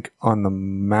micro, I think on the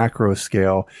macro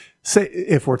scale, say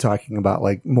if we're talking about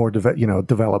like more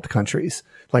developed countries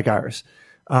like ours,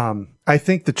 I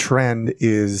think the trend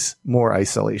is more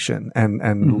isolation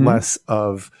and less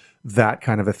of that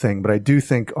kind of a thing. But I do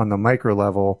think on the micro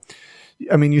level,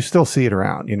 you still see it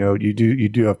around. You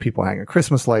do have people hanging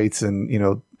Christmas lights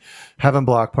and having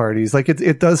block parties. Like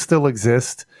it does still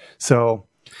exist. So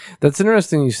that's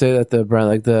interesting. You say that, though, Brian.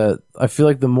 Like I feel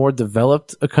like the more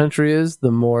developed a country is,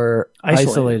 the more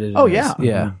isolated. Oh, it is. yeah.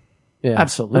 Yeah, yeah,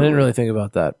 Absolutely. I didn't really think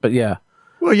about that, but yeah.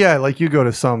 Well, yeah, like you go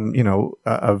to some,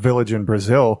 a village in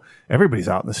Brazil, everybody's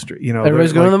out in the street.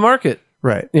 Everybody's going to the market,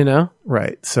 right,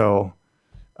 right. So,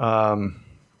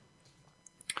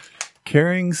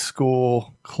 caring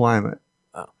school climate.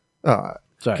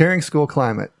 Sorry. Caring school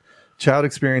climate. Child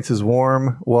experiences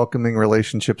warm, welcoming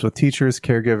relationships with teachers,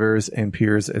 caregivers, and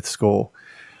peers at school.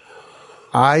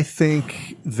 I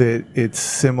think that it's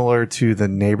similar to the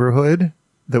neighborhood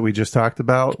that we just talked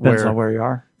about. Depends on where you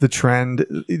are. The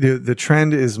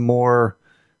trend is more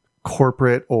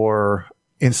corporate or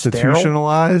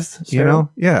institutionalized, Sterile?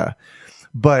 Yeah.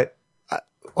 But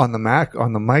on the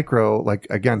micro, like,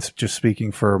 again, just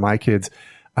speaking for my kids,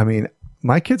 I mean,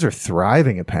 my kids are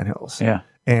thriving at Penn Hills. Yeah.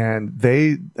 And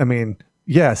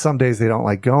some days they don't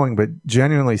like going, but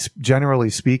generally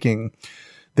speaking,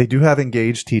 they do have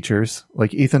engaged teachers.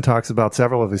 Like Ethan talks about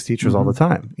several of his teachers all the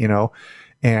time,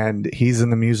 and he's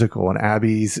in the musical and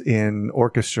Abby's in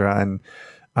orchestra.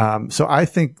 And, so I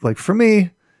think, like, for me,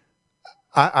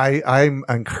 I'm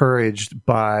encouraged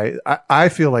by, I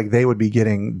feel like they would be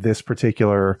getting this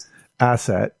particular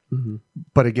asset. Mm-hmm.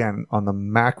 But again, on the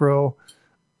macro,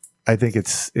 I think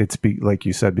it's like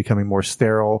you said, becoming more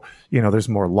sterile. There's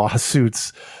more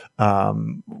lawsuits,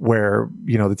 where,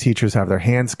 the teachers have their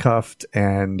hands cuffed,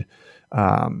 and,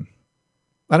 I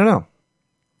don't know.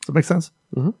 Does that make sense?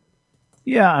 Mm-hmm.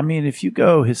 Yeah. I mean, if you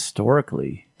go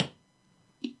historically,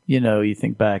 you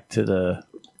think back to the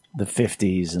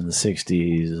 50s and the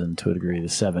 60s and to a degree the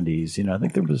 70s, I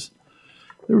think there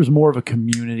was more of a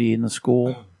community in the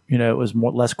school. It was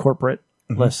less corporate,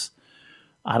 mm-hmm. less,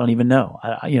 I don't even know.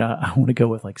 I want to go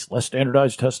with like less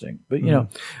standardized testing, but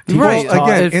mm-hmm. Right.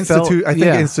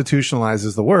 Again, institutionalized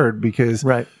is the word, because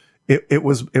right.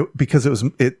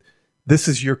 This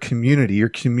is your community. Your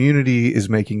community is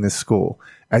making this school.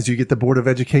 As you get the Board of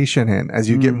Education in, as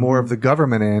you get more of the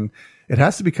government in, it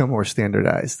has to become more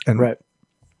standardized. And right.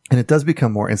 And it does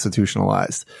become more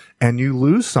institutionalized, and you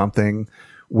lose something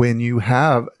when you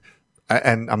have,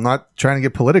 and I'm not trying to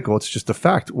get political. It's just a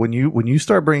fact. When you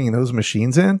start bringing those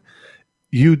machines in,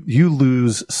 you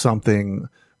lose something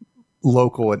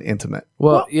local and intimate.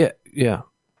 Well, yeah.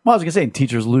 Well, I was gonna say,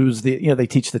 teachers lose they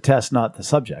teach the test, not the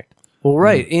subject. Well,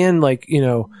 right. And like,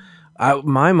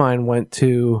 my mind went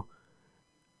to,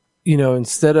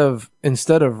 instead of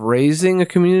raising a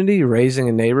community, raising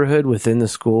a neighborhood within the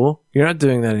school, you're not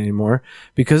doing that anymore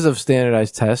because of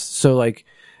standardized tests. So like,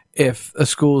 if a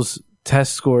school's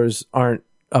test scores aren't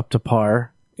up to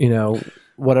par,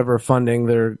 whatever funding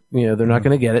they're not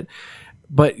going to get it,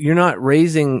 but you're not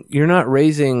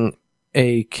raising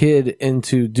a kid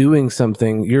into doing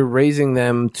something. You're raising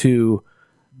them to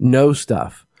know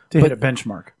stuff. To hit a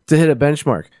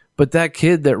benchmark. But that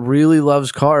kid that really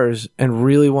loves cars and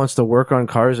really wants to work on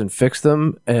cars and fix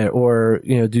them, or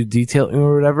do detailing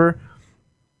or whatever,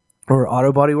 or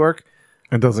auto body work,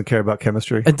 and doesn't care about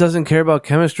chemistry.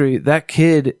 That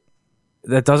kid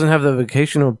that doesn't have the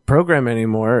vocational program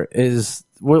anymore is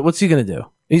what's he going to do?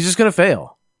 He's just going to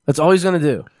fail. That's all he's going to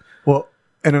do. Well,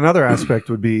 and another aspect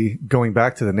would be going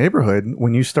back to the neighborhood.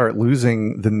 When you start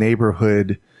losing the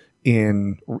neighborhood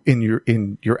in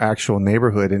your actual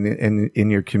neighborhood and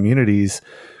in your communities,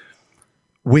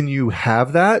 when you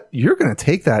have that, you're going to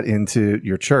take that into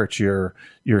your church, your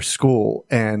school,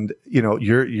 and you're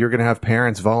going to have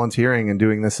parents volunteering and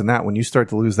doing this and that. When you start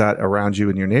to lose that around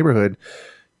you in your neighborhood,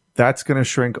 that's going to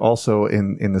shrink also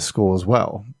in the school as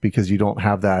well, because you don't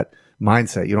have that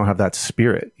mindset, you don't have that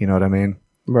spirit. You know what I mean?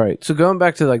 Right. So going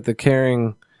back to like the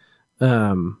caring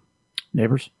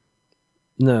neighbors.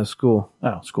 No, school.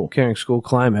 Oh, school. Caring school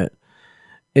climate.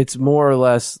 It's more or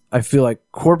less, I feel like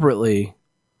corporately,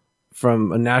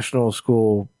 from a national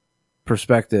school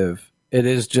perspective, it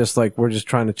is just like we're just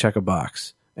trying to check a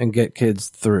box and get kids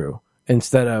through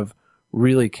instead of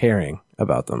really caring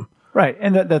about them. Right.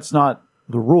 And that's not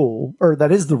the rule, or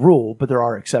that is the rule, but there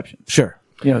are exceptions. Sure.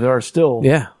 There are still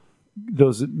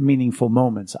those meaningful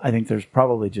moments. I think there's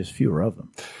probably just fewer of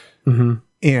them. Mm-hmm.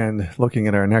 And looking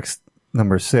at our next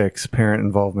number 6, parent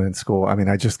involvement in school. I mean,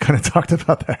 I just kind of talked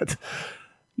about that.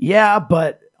 Yeah,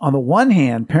 but on the one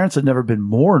hand, parents have never been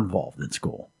more involved in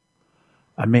school.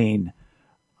 I mean,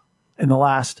 in the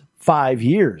last 5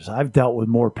 years, I've dealt with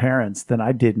more parents than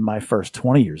I did in my first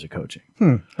 20 years of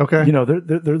coaching. Okay.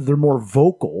 They're more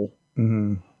vocal,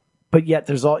 mm-hmm. but yet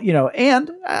there's all,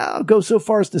 and I'll go so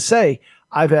far as to say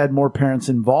I've had more parents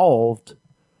involved.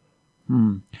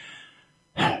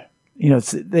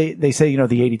 They say,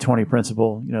 the 80-20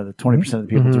 principle, the 20% of the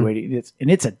people do 80.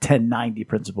 It's a 10-90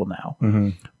 principle now. Mm-hmm.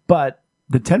 But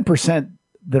the 10%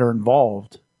 that are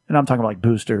involved, and I'm talking about like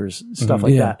boosters, stuff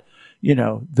like that,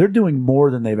 they're doing more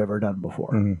than they've ever done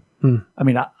before. Mm-hmm. I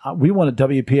mean, we won a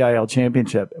WPIL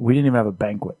championship. We didn't even have a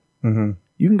banquet. Mm-hmm.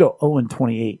 You can go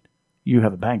 0-28. You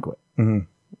have a banquet. Mm-hmm.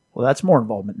 Well, that's more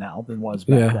involvement now than was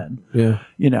back then. Yeah.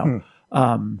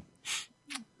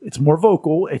 It's more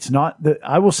vocal. It's not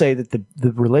I will say that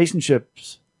the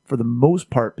relationships, for the most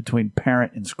part, between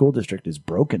parent and school district is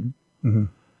broken.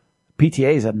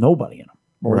 PTAs have nobody in them,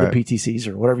 or Right. the PTCs,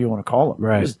 or whatever you want to call them.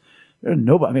 Right. There's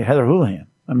nobody. I mean, Heather Houlihan.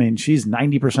 I mean, she's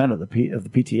 90% of the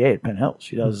PTA at Penn Hills.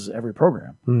 She does every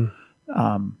program.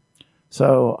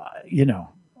 So, you know,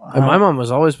 And my mom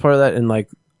was always part of that, and like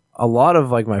a lot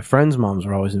of like my friends' moms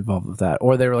were always involved with that,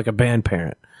 or they were like a band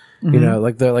parent. You know,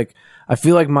 like they're like, I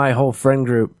feel like my whole friend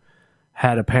group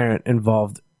had a parent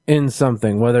involved in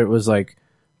something, whether it was like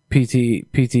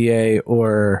PTA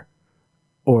or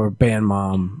band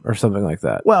mom or something like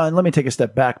that. well, and let me take a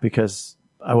step back because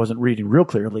I wasn't reading real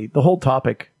clearly. The whole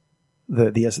topic,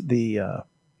 the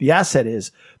asset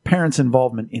is parents'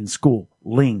 involvement in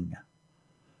schooling.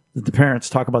 That the parents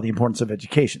talk about the importance of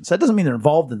education. So that doesn't mean they're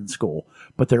involved in school,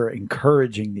 but they're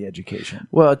encouraging the education.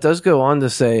 Well, it does go on to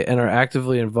say, and are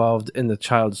actively involved in the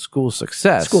child's school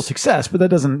success. School success, but that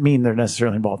doesn't mean they're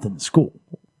necessarily involved in the school.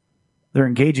 They're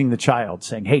engaging the child,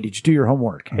 saying, "Hey, did you do your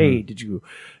homework? Hey, do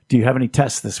you have any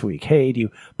tests this week? Hey, do you?"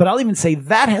 But I'll even say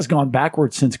that has gone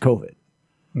backwards since COVID.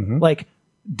 Like,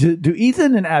 do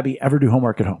Ethan and Abby ever do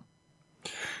homework at home?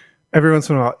 Every once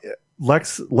in a while,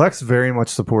 Lex very much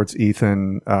supports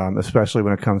Ethan, especially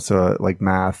when it comes to like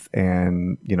math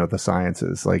and, you know, the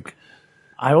sciences. Like,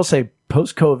 I will say,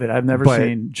 post COVID, I've never But-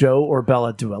 seen Joe or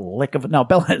Bella do a lick of it. Now,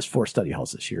 Bella has 4 study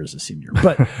halls this year as a senior,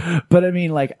 but but I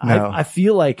mean, like, No. I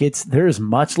feel like there's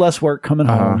much less work coming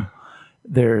home.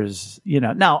 There's, you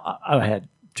know, now I had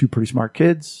 2 pretty smart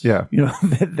kids. Yeah. You know,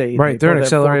 they Right, they're in both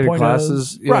have accelerated 4.0s.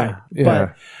 classes. Yeah, Right. yeah.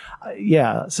 But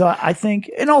yeah, so I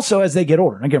think, and also as they get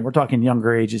older, and again, we're talking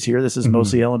younger ages here. This is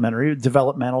mostly elementary,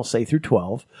 developmental, say through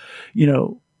 12. You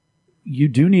know, you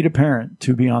do need a parent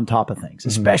to be on top of things,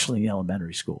 especially in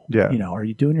elementary school. Yeah. You know, are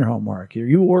you doing your homework? Are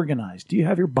you organized? Do you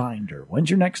have your binder?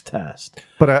 When's your next test?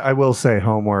 but I will say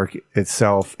homework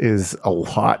itself is a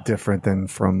lot different than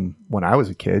from when I was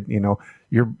a kid. You know,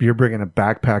 you're bringing a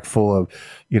backpack full of,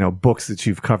 you know, books that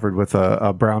you've covered with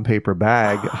a brown paper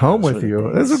bag home with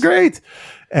you. This is great.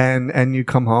 And you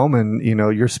come home and, you know,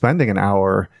 you're spending an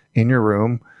hour in your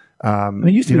room. I mean,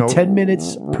 it used to You be know, 10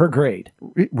 minutes per grade.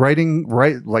 writing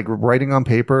on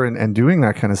paper and doing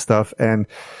that kind of stuff. And,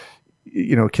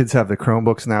 you know, kids have the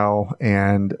Chromebooks now,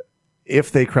 and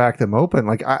if they crack them open,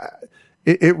 like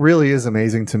it really is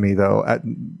amazing to me though,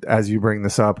 as you bring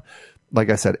this up. Like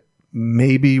I said,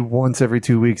 maybe once every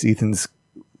 2 weeks, Ethan's,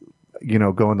 you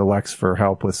know, going to Lex for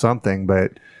help with something,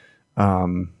 but,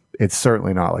 it's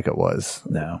certainly not like it was.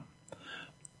 No.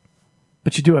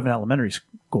 But you do have an elementary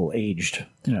school aged,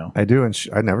 you know. I do. And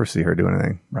I never see her do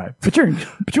anything. Right. But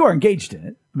you are engaged in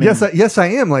it. I mean, Yes, I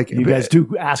am. Like, you guys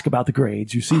do ask about the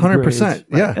grades. You see the 100%, grades, right?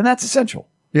 yeah. And that's essential.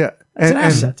 Yeah. It's an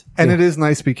asset. And it is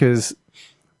nice because,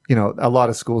 you know, a lot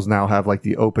of schools now have like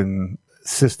the open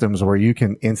systems where you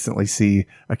can instantly see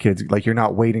a kid's, like, you're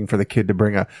not waiting for the kid to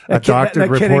bring a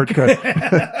doctored report card.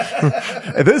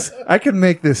 I can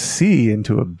make this C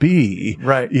into a B.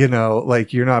 Right. You know,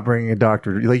 like, you're not bringing a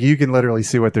doctor. Like, you can literally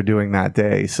see what they're doing that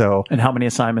day. So, And how many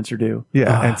assignments are due.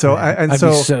 yeah. and so, I'd be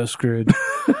so screwed.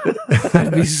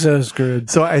 I'd be so screwed.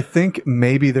 So I think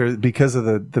maybe there, because of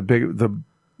the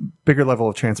bigger level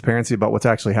of transparency about what's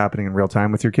actually happening in real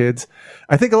time with your kids,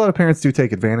 I think a lot of parents do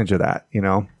take advantage of that, you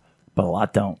know? But a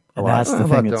lot don't. And lot- that's the a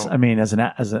lot thing. It's, don't. I mean, as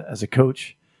a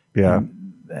coach Yeah.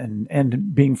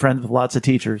 and being friends with lots of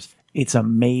teachers, it's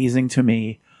amazing to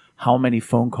me how many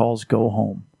phone calls go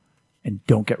home and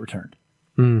don't get returned.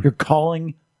 You're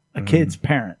calling a kid's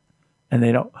parent and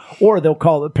they don't, or they'll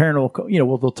call the parent,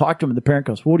 they'll talk to them and the parent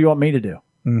goes, "What do you want me to do?"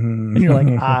 And you're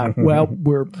like, well,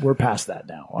 we're past that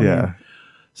now. I mean,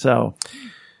 so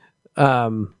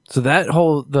So that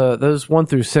whole those 1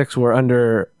 through 6 were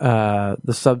under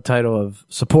the subtitle of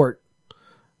support,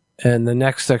 and the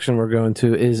next section we're going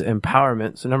to is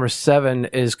empowerment. So number 7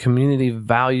 is community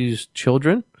values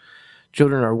children.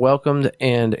 Children are welcomed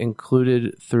and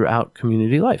included throughout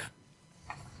community life.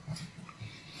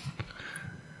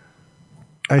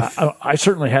 I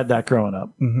certainly had that growing up.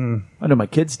 Mm-hmm. I know my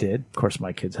kids did. Of course,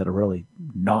 my kids had a really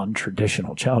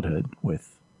non-traditional childhood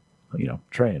with,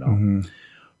 Trey and all.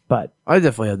 But I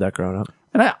definitely had that growing up.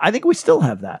 and I think we still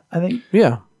have that. I think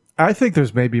Yeah. I think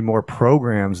there's maybe more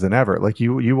programs than ever. Like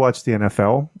you watch the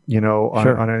NFL,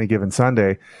 on any given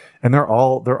Sunday, and they're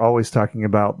always talking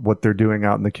about what they're doing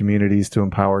out in the communities to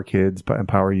empower kids,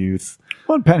 empower youth.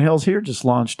 well, Penn Hills here just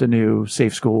launched a new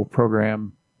safe school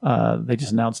program. They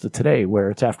just announced it today, where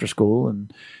it's after school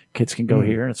and kids can go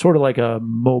here. And it's sort of like a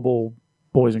mobile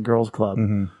boys and girls club.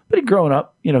 But growing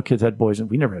up, kids had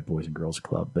we never had boys and girls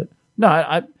club. But no,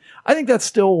 I think that's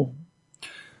still.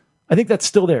 I think that's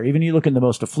still there. Even you look in the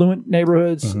most affluent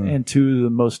neighborhoods and to the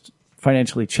most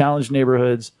financially challenged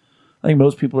neighborhoods, I think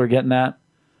most people are getting that.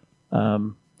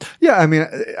 Yeah, I mean,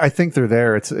 I think they're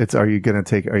there. It's. Are you going to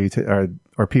take?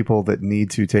 Are people that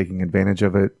need to taking advantage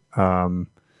of it?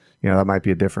 That might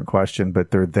be a different question,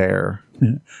 but they're there.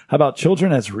 How about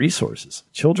children as resources?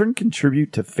 Children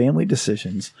contribute to family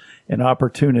decisions and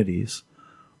opportunities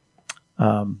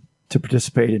to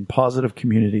participate in positive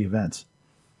community events.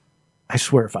 I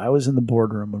swear, if I was in the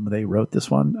boardroom when they wrote this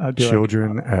one, I'd be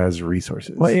children as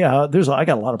resources. Well, yeah, I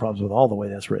got a lot of problems with all the way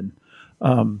that's written.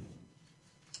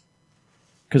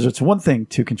 Because it's one thing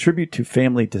to contribute to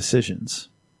family decisions.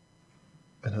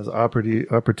 It has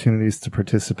opportunities to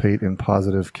participate in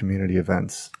positive community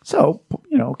events. So,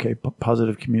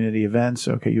 positive community events.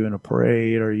 Okay, you in a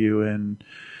parade? Are you in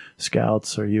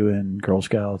Scouts? Are you in Girl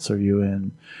Scouts? Are you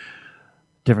in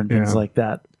different things like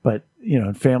that? But,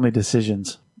 in family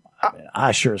decisions,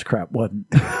 I sure as crap wasn't.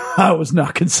 I was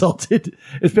not consulted,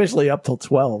 especially up till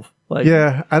 12.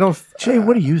 I don't. Jay,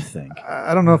 what do you think?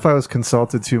 I don't know if I was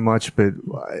consulted too much, but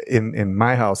in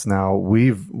my house now,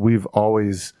 we've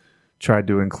always tried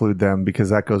to include them because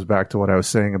that goes back to what I was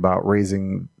saying about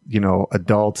raising,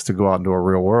 adults to go out into a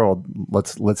real world.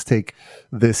 Let's take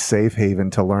this safe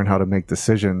haven to learn how to make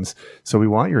decisions. So we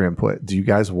want your input. Do you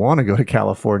guys want to go to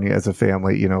California as a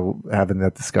family? Having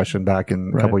that discussion back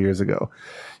in a couple years ago,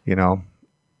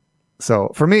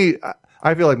 So for me,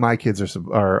 I feel like my kids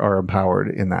are empowered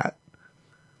in that.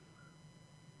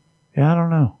 Yeah, I don't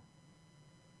know.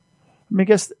 I mean, I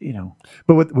guess,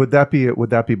 But would that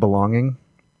be belonging?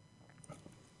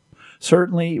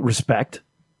 Certainly respect,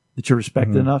 that you're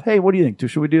respected enough. Hey, what do you think?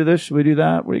 Should we do this? Should we do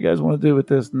that? What do you guys want to do with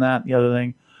this and that and the other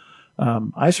thing?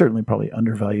 I certainly probably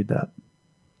undervalued that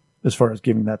as far as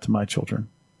giving that to my children.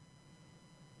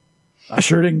 I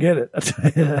sure didn't get it.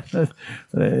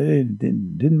 It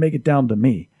didn't make it down to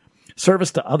me.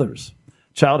 Service to others.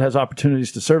 Child has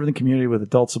opportunities to serve in the community with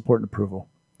adult support and approval.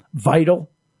 Vital.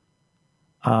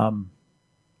 I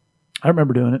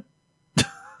remember doing it.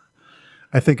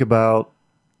 I think about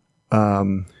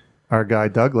our guy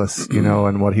Douglas,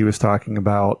 and what he was talking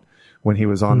about when he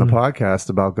was on the podcast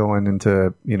about going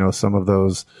into, some of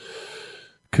those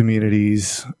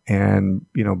communities and,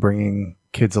 bringing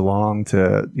kids along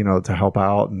to, to help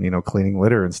out and, cleaning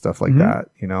litter and stuff like that.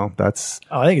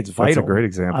 I think it's vital. That's a great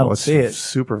example. I don't see it.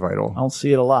 Super vital. I don't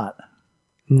see it a lot.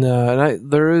 No, and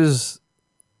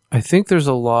I think there's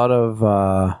a lot of,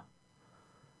 I'm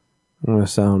going to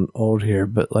sound old here,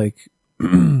 but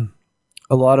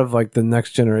a lot of the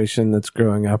next generation that's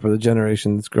growing up, or the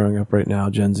generation that's growing up right now,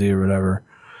 Gen Z or whatever.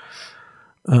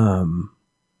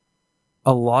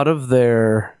 A lot of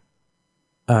their,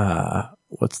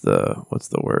 what's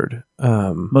the word?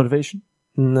 Motivation?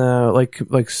 No,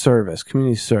 like service,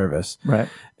 community service. Right.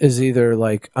 Is either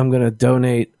I'm going to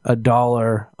donate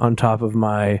 $1 on top of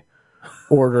my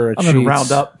order at Sheetz. I'm going to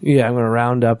round up. Yeah, I'm going to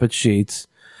round up at Sheetz.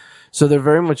 So they're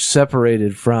very much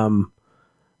separated from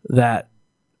that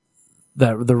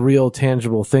the real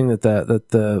tangible thing that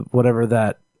the whatever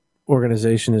that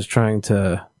organization is trying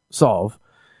to solve.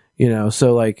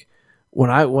 So when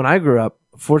I grew up,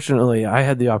 fortunately I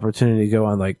had the opportunity to go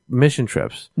on mission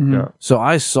trips. Yeah. So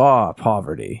I saw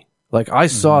poverty. I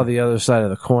saw the other side of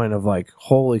the coin of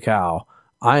holy cow.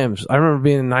 I remember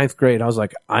being in 9th grade. I was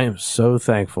like, I am so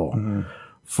thankful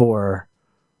for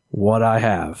what I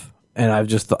have. And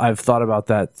I've thought about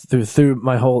that through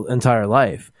my whole entire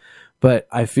life. But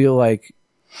I feel like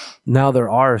now there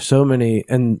are so many,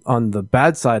 and on the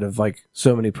bad side of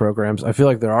so many programs, I feel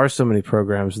like there are so many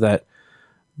programs that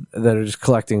are just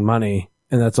collecting money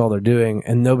and that's all they're doing.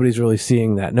 And nobody's really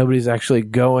seeing that. Nobody's actually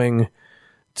going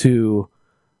to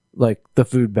the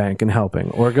food bank and helping,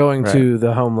 or going to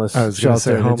the homeless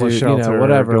shelter,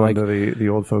 whatever, going to the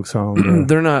old folks home.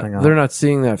 They're not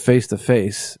seeing that face to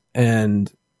face.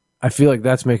 And I feel like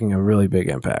that's making a really big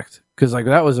impact, because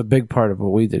that was a big part of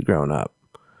what we did growing up.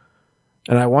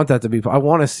 And I want that to be, I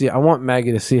want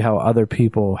Maggie to see how other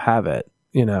people have it,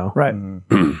 Right.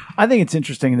 I think it's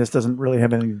interesting, and this doesn't really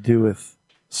have anything to do with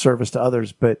service to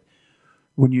others, but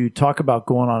when you talk about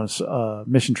going on a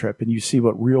mission trip and you see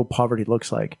what real poverty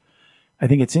looks like, I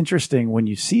think it's interesting when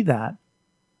you see that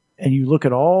and you look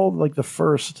at all the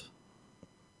first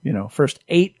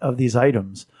 8 of these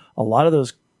items. A lot of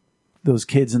those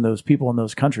kids and those people in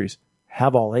those countries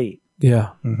have all 8. Yeah.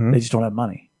 They just don't have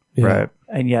money. Yeah. Right.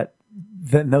 And yet,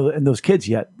 and those kids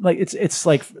yet, it's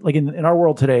like in our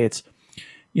world today, it's,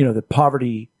 that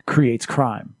poverty creates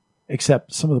crime.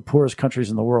 Except some of the poorest countries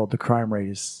in the world, the crime rate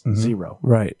is 0.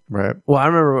 Right. Right. Well, I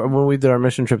remember when we did our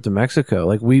mission trip to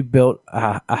Mexico, we built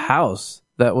a house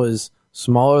that was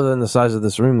smaller than the size of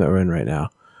this room that we're in right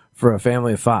now for a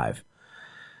family of 5.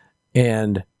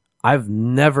 And I've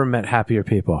never met happier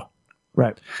people.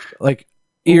 Right. like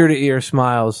ear to ear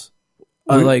smiles,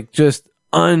 like just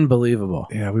unbelievable.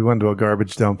 Yeah, we went to a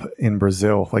garbage dump in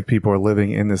Brazil. Like people are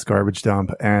living in this garbage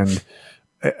dump, and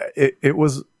it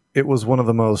was one of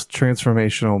the most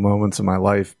transformational moments of my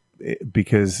life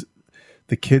because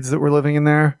the kids that were living in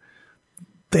there,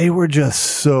 they were just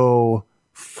so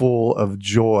full of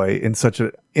joy in such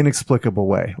an inexplicable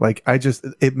way. Like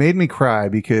it made me cry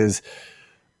because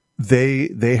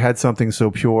they had something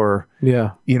so pure.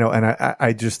 Yeah. You know, and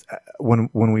I just, when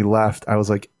we left, I was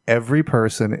like, every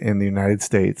person in the United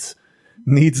States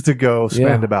needs to go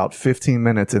spend about 15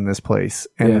 minutes in this place.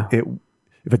 And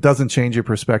if it doesn't change your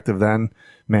perspective, then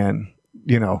man,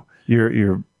 you know,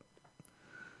 you're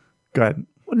go ahead.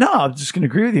 No, I'm just going to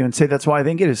agree with you and say that's why I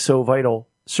think it is so vital,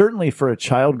 certainly for a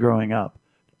child growing up,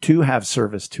 to have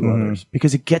service to others,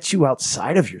 because it gets you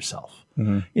outside of yourself.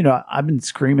 You know, I've been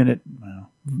screaming it,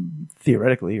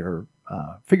 theoretically or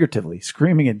figuratively,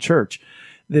 screaming in church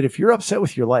that if you're upset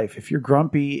with your life, if you're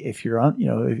grumpy, if you're,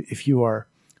 if you are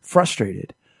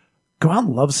frustrated, go out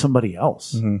and love somebody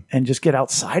else and just get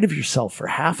outside of yourself for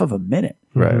half of a minute.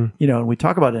 Right. You know, and we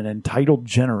talk about an entitled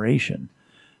generation.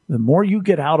 The more you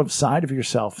get outside of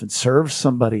yourself and serve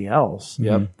somebody else,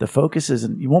 the focus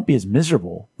isn't, you won't be as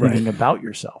miserable thinking about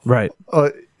yourself. Right.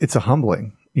 It's a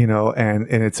humbling, you know, and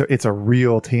it's a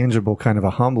real tangible kind of a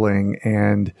humbling.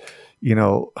 And, you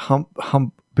know,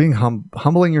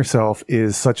 humbling yourself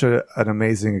is such an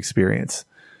amazing experience,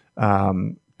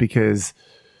 because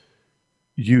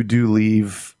you do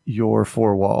leave your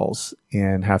four walls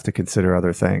and have to consider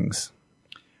other things.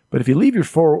 But if you leave your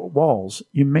four walls,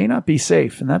 you may not be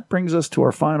safe. And that brings us to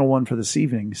our final one for this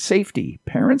evening. Safety.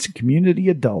 Parents and community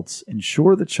adults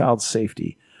ensure the child's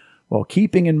safety while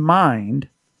keeping in mind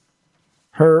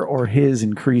her or his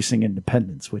increasing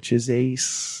independence, which is a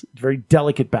very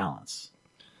delicate balance.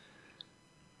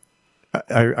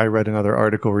 I read another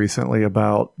article recently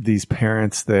about these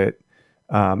parents that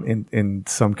in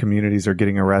some communities are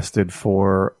getting arrested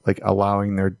for like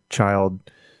allowing their child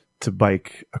to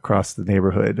bike across the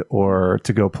neighborhood or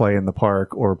to go play in the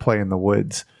park or play in the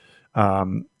woods,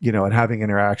 you know, and having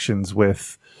interactions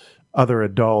with other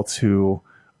adults who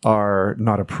are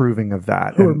not approving of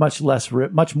that. Who are much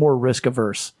more risk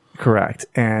averse. Correct.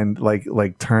 And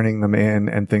like turning them in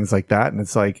and things like that. And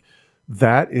it's like,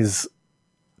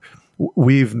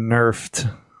 we've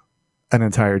nerfed an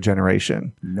entire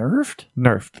generation. Nerfed?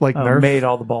 Nerfed. Like nerfed. Made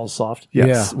all the balls soft.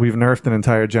 Yes. Yeah. We've nerfed an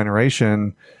entire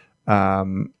generation,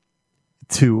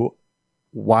 to our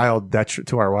wild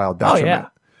detriment. Oh yeah,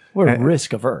 we're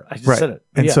risk averse. I just said it.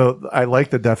 And so I like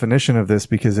the definition of this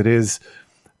because it is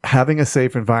having a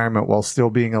safe environment while still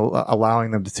being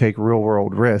allowing them to take real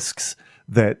world risks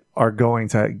that are going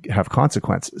to have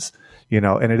consequences. You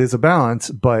know, and it is a balance,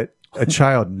 but a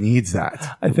child needs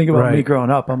that. I think about me growing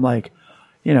up. I'm like,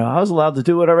 you know, I was allowed to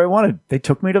do whatever I wanted. They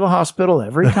took me to the hospital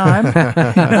every time,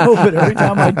 but every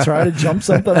time I tried to jump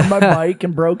something on my bike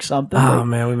and broke something. Oh,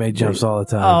 man, we made jumps all the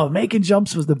time. Oh, making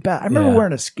jumps was the best. I remember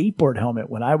wearing a skateboard helmet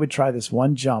when I would try this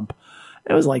one jump.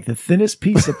 It was like the thinnest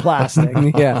piece of plastic.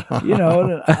 You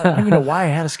know, I don't even know why I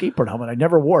had a skateboard helmet. I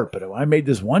never wore it, but when I made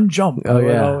this one jump, I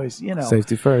would always, you know.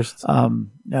 Safety first.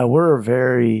 Now, we're a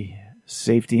very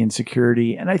safety and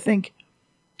security, and I think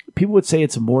people would say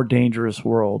it's a more dangerous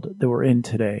world that we're in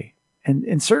today.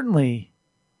 And certainly,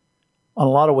 on a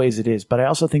lot of ways it is. But I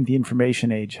also think the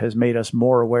information age has made us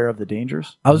more aware of the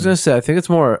dangers. I was going to say, I think it's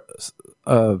more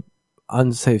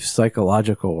unsafe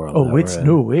psychological world. Oh, it's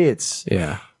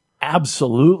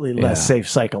absolutely less safe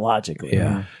psychologically.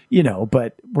 Yeah. You know,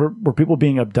 but were people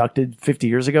being abducted 50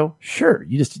 years ago? Sure.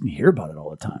 You just didn't hear about it all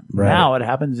the time. Right. Now it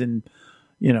happens in,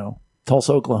 you know,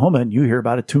 Tulsa, Oklahoma, and you hear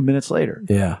about it 2 minutes later.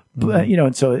 Yeah. But, you know,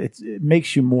 and so it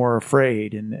makes you more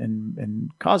afraid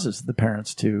and causes the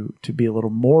parents to be a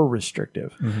little more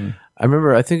restrictive. Mm-hmm. I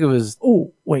remember, I think it was.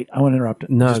 Oh, wait, I want to interrupt.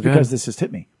 No, just because this has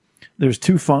hit me. There's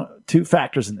two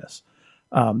factors in this.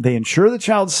 They ensure the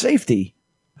child's safety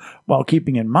while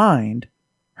keeping in mind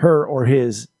her or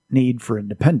his need for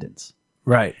independence.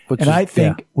 Right. I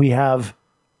think we have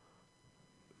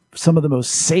some of the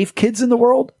most safe kids in the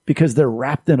world because they're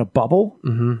wrapped in a bubble.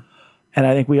 Mm-hmm. And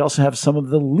I think we also have some of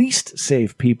the least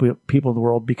safe people in the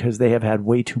world because they have had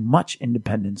way too much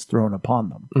independence thrown upon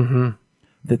them. Mm-hmm.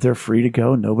 That they're free to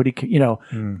go. Nobody can, you know,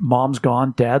 mom's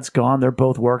gone, dad's gone. They're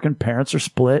both working. Parents are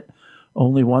split.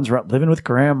 Only one's living with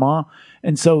grandma.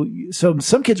 And so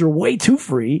some kids are way too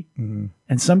free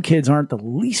and some kids aren't the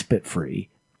least bit free.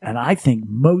 And I think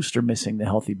most are missing the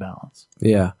healthy balance.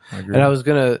 Yeah. And I was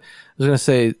gonna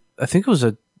say, I think it was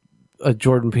a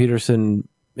Jordan Peterson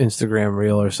Instagram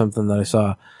reel or something that I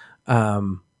saw,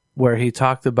 where he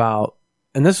talked about,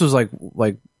 and this was like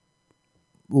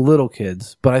little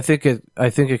kids, but I think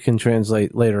it can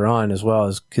translate later on as well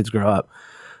as kids grow up.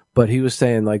 But he was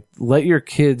saying, like, let your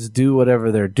kids do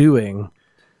whatever they're doing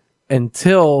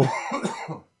until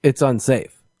it's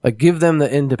unsafe. Like, give them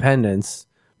the independence,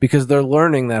 because they're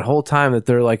learning that whole time that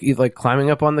they're like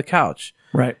climbing up on the couch.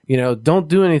 Right. You know, don't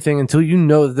do anything until you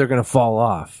know that they're going to fall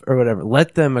off or whatever.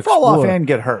 Let them explore. Fall off and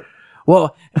get hurt.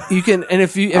 Well, you can, and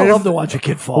if you, I love to watch a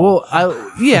kid fall. Well,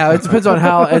 it depends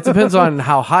on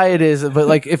how high it is. But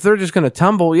like, if they're just going to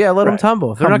tumble, let them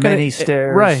tumble. If they're How not going many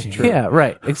stairs? right? True. Yeah,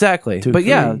 right, exactly. 2, but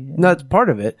 3, that's part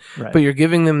of it. Right. But you're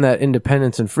giving them that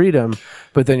independence and freedom.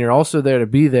 But then you're also there to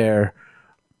be there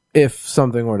if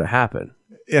something were to happen.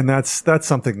 And that's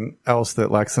something else that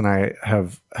Lex and I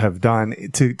have done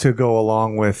to go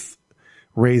along with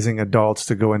raising adults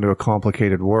to go into a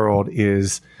complicated world.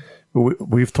 Is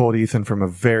we've told Ethan from a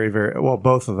very, very, well,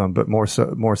 both of them, but more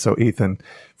so Ethan,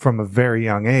 from a very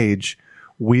young age,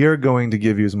 we are going to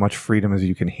give you as much freedom as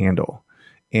you can handle.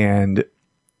 And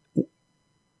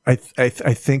I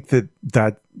think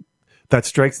that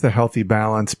strikes the healthy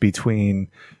balance between,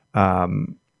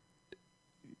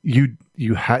 you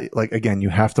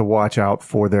have to watch out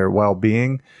for their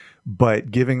well-being, but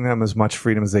giving them as much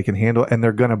freedom as they can handle. And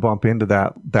they're going to bump into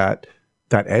that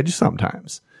edge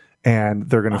sometimes. And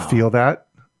they're going to feel that.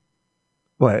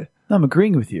 What? I'm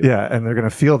agreeing with you. Yeah. And they're going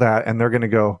to feel that, and they're going to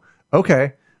go,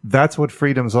 okay, that's what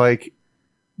freedom's like.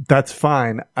 That's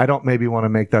fine. I don't maybe want to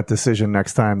make that decision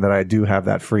next time that I do have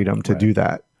that freedom to do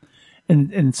that.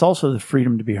 And it's also the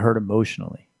freedom to be hurt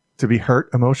emotionally. To be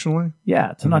hurt emotionally?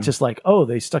 Yeah. To not just like, oh,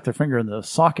 they stuck their finger in the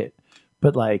socket,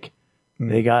 but like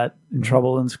they got in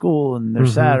trouble in school and they're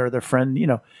sad, or their friend,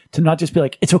 to not just be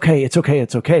like, it's okay.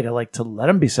 To like, to let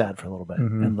them be sad for a little bit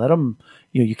and let them,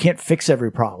 you can't fix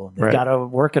every problem. They've got to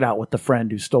work it out with the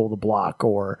friend who stole the block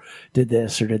or did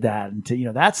this or did that. And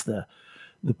that's the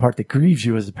part that grieves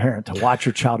you as a parent, to watch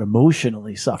your child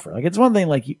emotionally suffer. Like, it's one thing,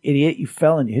 like, you idiot, you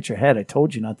fell and you hit your head. I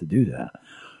told you not to do that.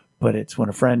 But it's when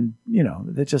a friend,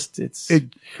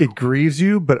 it grieves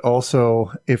you. But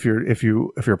also, if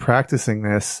you're practicing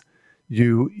this,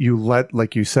 you let,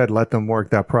 like you said, let them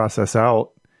work that process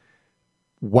out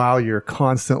while you're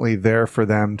constantly there for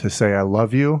them to say, I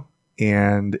love you.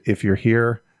 And if you're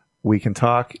here, we can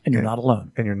talk. And you're not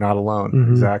alone. And you're not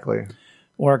alone. Exactly.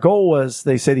 Well, our goal was,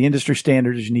 they say the industry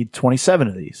standard is you need 27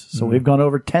 of these. So we've gone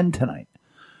over 10 tonight.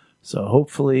 So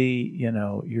hopefully,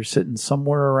 you're sitting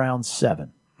somewhere around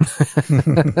 7.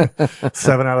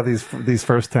 7 out of these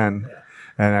first 10.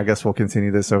 And I guess we'll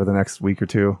continue this over the next week or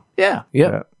two. Yeah.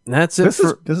 Yep. That's it.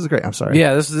 This is great. I'm sorry.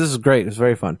 Yeah, this is great. It's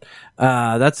very fun.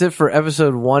 That's it for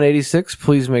episode 186.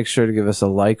 Please make sure to give us a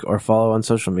like or follow on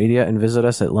social media, and visit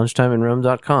us at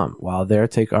lunchtimeinrome.com. While there,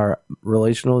 take our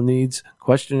relational needs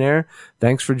questionnaire.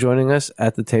 Thanks for joining us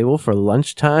at the table for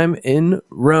Lunchtime in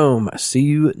Rome. See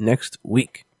you next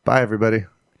week. Bye, everybody.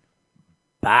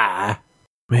 Bye.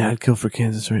 Man, I'd kill for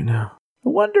Kansas right now. I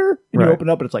wonder. And you open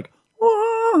up and it's like,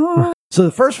 ah. So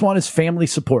the first one is family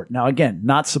support. Now, again,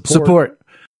 not support.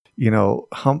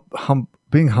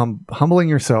 Humbling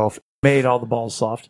yourself. Made all the balls soft.